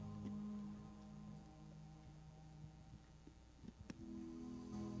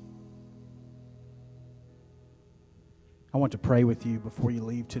 I want to pray with you before you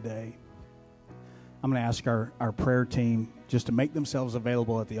leave today. I'm going to ask our prayer team just to make themselves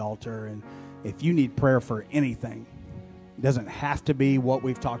available at the altar. And if you need prayer for anything, it doesn't have to be what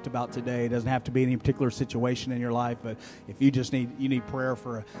we've talked about today. It doesn't have to be any particular situation in your life. But if you just need prayer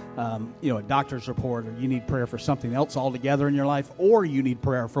for a doctor's report, or you need prayer for something else altogether in your life, or you need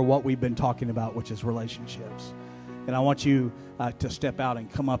prayer for what we've been talking about, which is relationships. And I want you to step out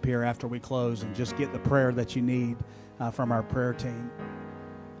and come up here after we close and just get the prayer that you need from our prayer team.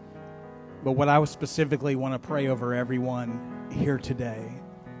 But what I would specifically want to pray over everyone here today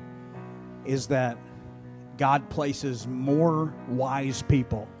is that God places more wise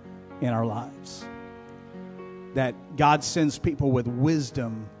people in our lives. That God sends people with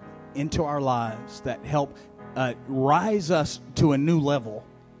wisdom into our lives that help rise us to a new level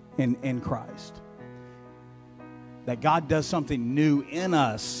in Christ. That God does something new in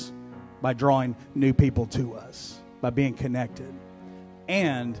us by drawing new people to us, by being connected.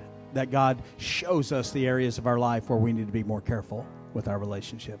 And that God shows us the areas of our life where we need to be more careful with our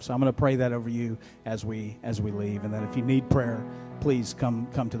relationships. So I'm going to pray that over you as we leave. And then if you need prayer, please come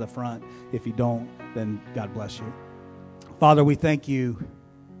to the front. If you don't, then God bless you. Father, we thank you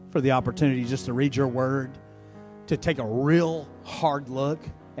for the opportunity just to read your word, to take a real hard look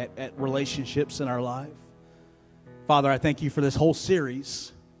at relationships in our life. Father, I thank you for this whole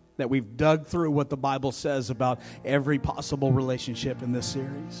series that we've dug through what the Bible says about every possible relationship in this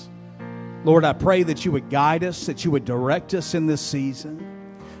series. Lord, I pray that you would guide us, that you would direct us in this season.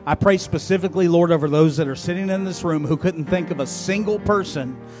 I pray specifically, Lord, over those that are sitting in this room who couldn't think of a single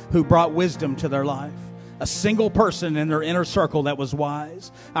person who brought wisdom to their life. a single person in their inner circle that was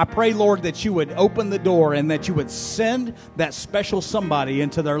wise. I pray, Lord, that you would open the door and that you would send that special somebody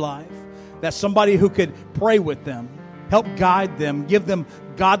into their life. That somebody who could pray with them, help guide them, give them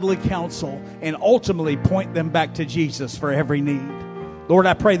godly counsel, and ultimately point them back to Jesus for every need. Lord,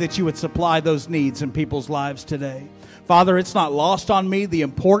 I pray that you would supply those needs in people's lives today. Father, it's not lost on me the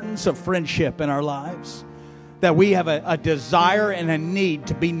importance of friendship in our lives. That we have a desire and a need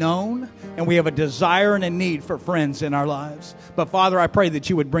to be known, and we have a desire and a need for friends in our lives. But Father, I pray that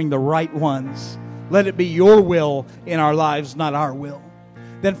you would bring the right ones. Let it be your will in our lives, not our will.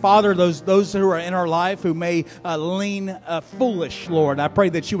 Then, Father, those who are in our life who may lean foolish, Lord, I pray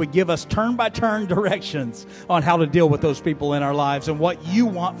that you would give us turn-by-turn directions on how to deal with those people in our lives and what you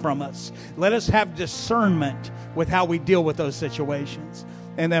want from us. Let us have discernment with how we deal with those situations.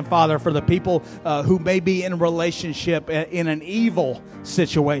 And then, Father, for the people who may be in a relationship in an evil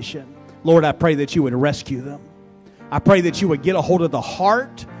situation, Lord, I pray that you would rescue them. I pray that you would get a hold of the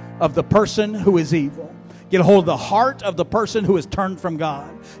heart of the person who is evil. Get a hold of the heart of the person who has turned from God.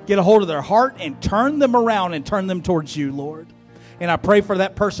 Get a hold of their heart and turn them around and turn them towards you, Lord. And I pray for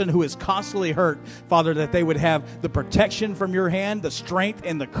that person who is constantly hurt, Father, that they would have the protection from your hand, the strength,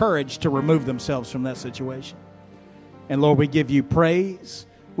 and the courage to remove themselves from that situation. And Lord, we give you praise.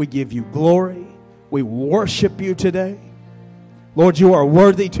 We give you glory. We worship you today. Lord, you are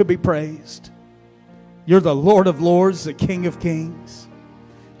worthy to be praised. You're the Lord of lords, the King of kings.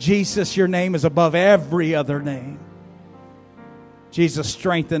 Jesus, your name is above every other name. Jesus,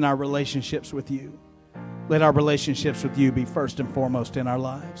 strengthen our relationships with you. Let our relationships with you be first and foremost in our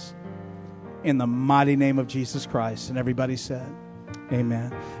lives. In the mighty name of Jesus Christ. And everybody said,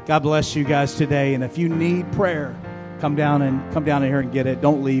 amen. God bless you guys today. And if you need prayer, come down in here and get it.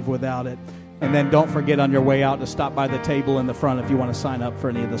 Don't leave without it. And then don't forget on your way out to stop by the table in the front if you want to sign up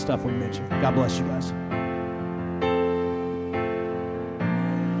for any of the stuff we mentioned. God bless you guys.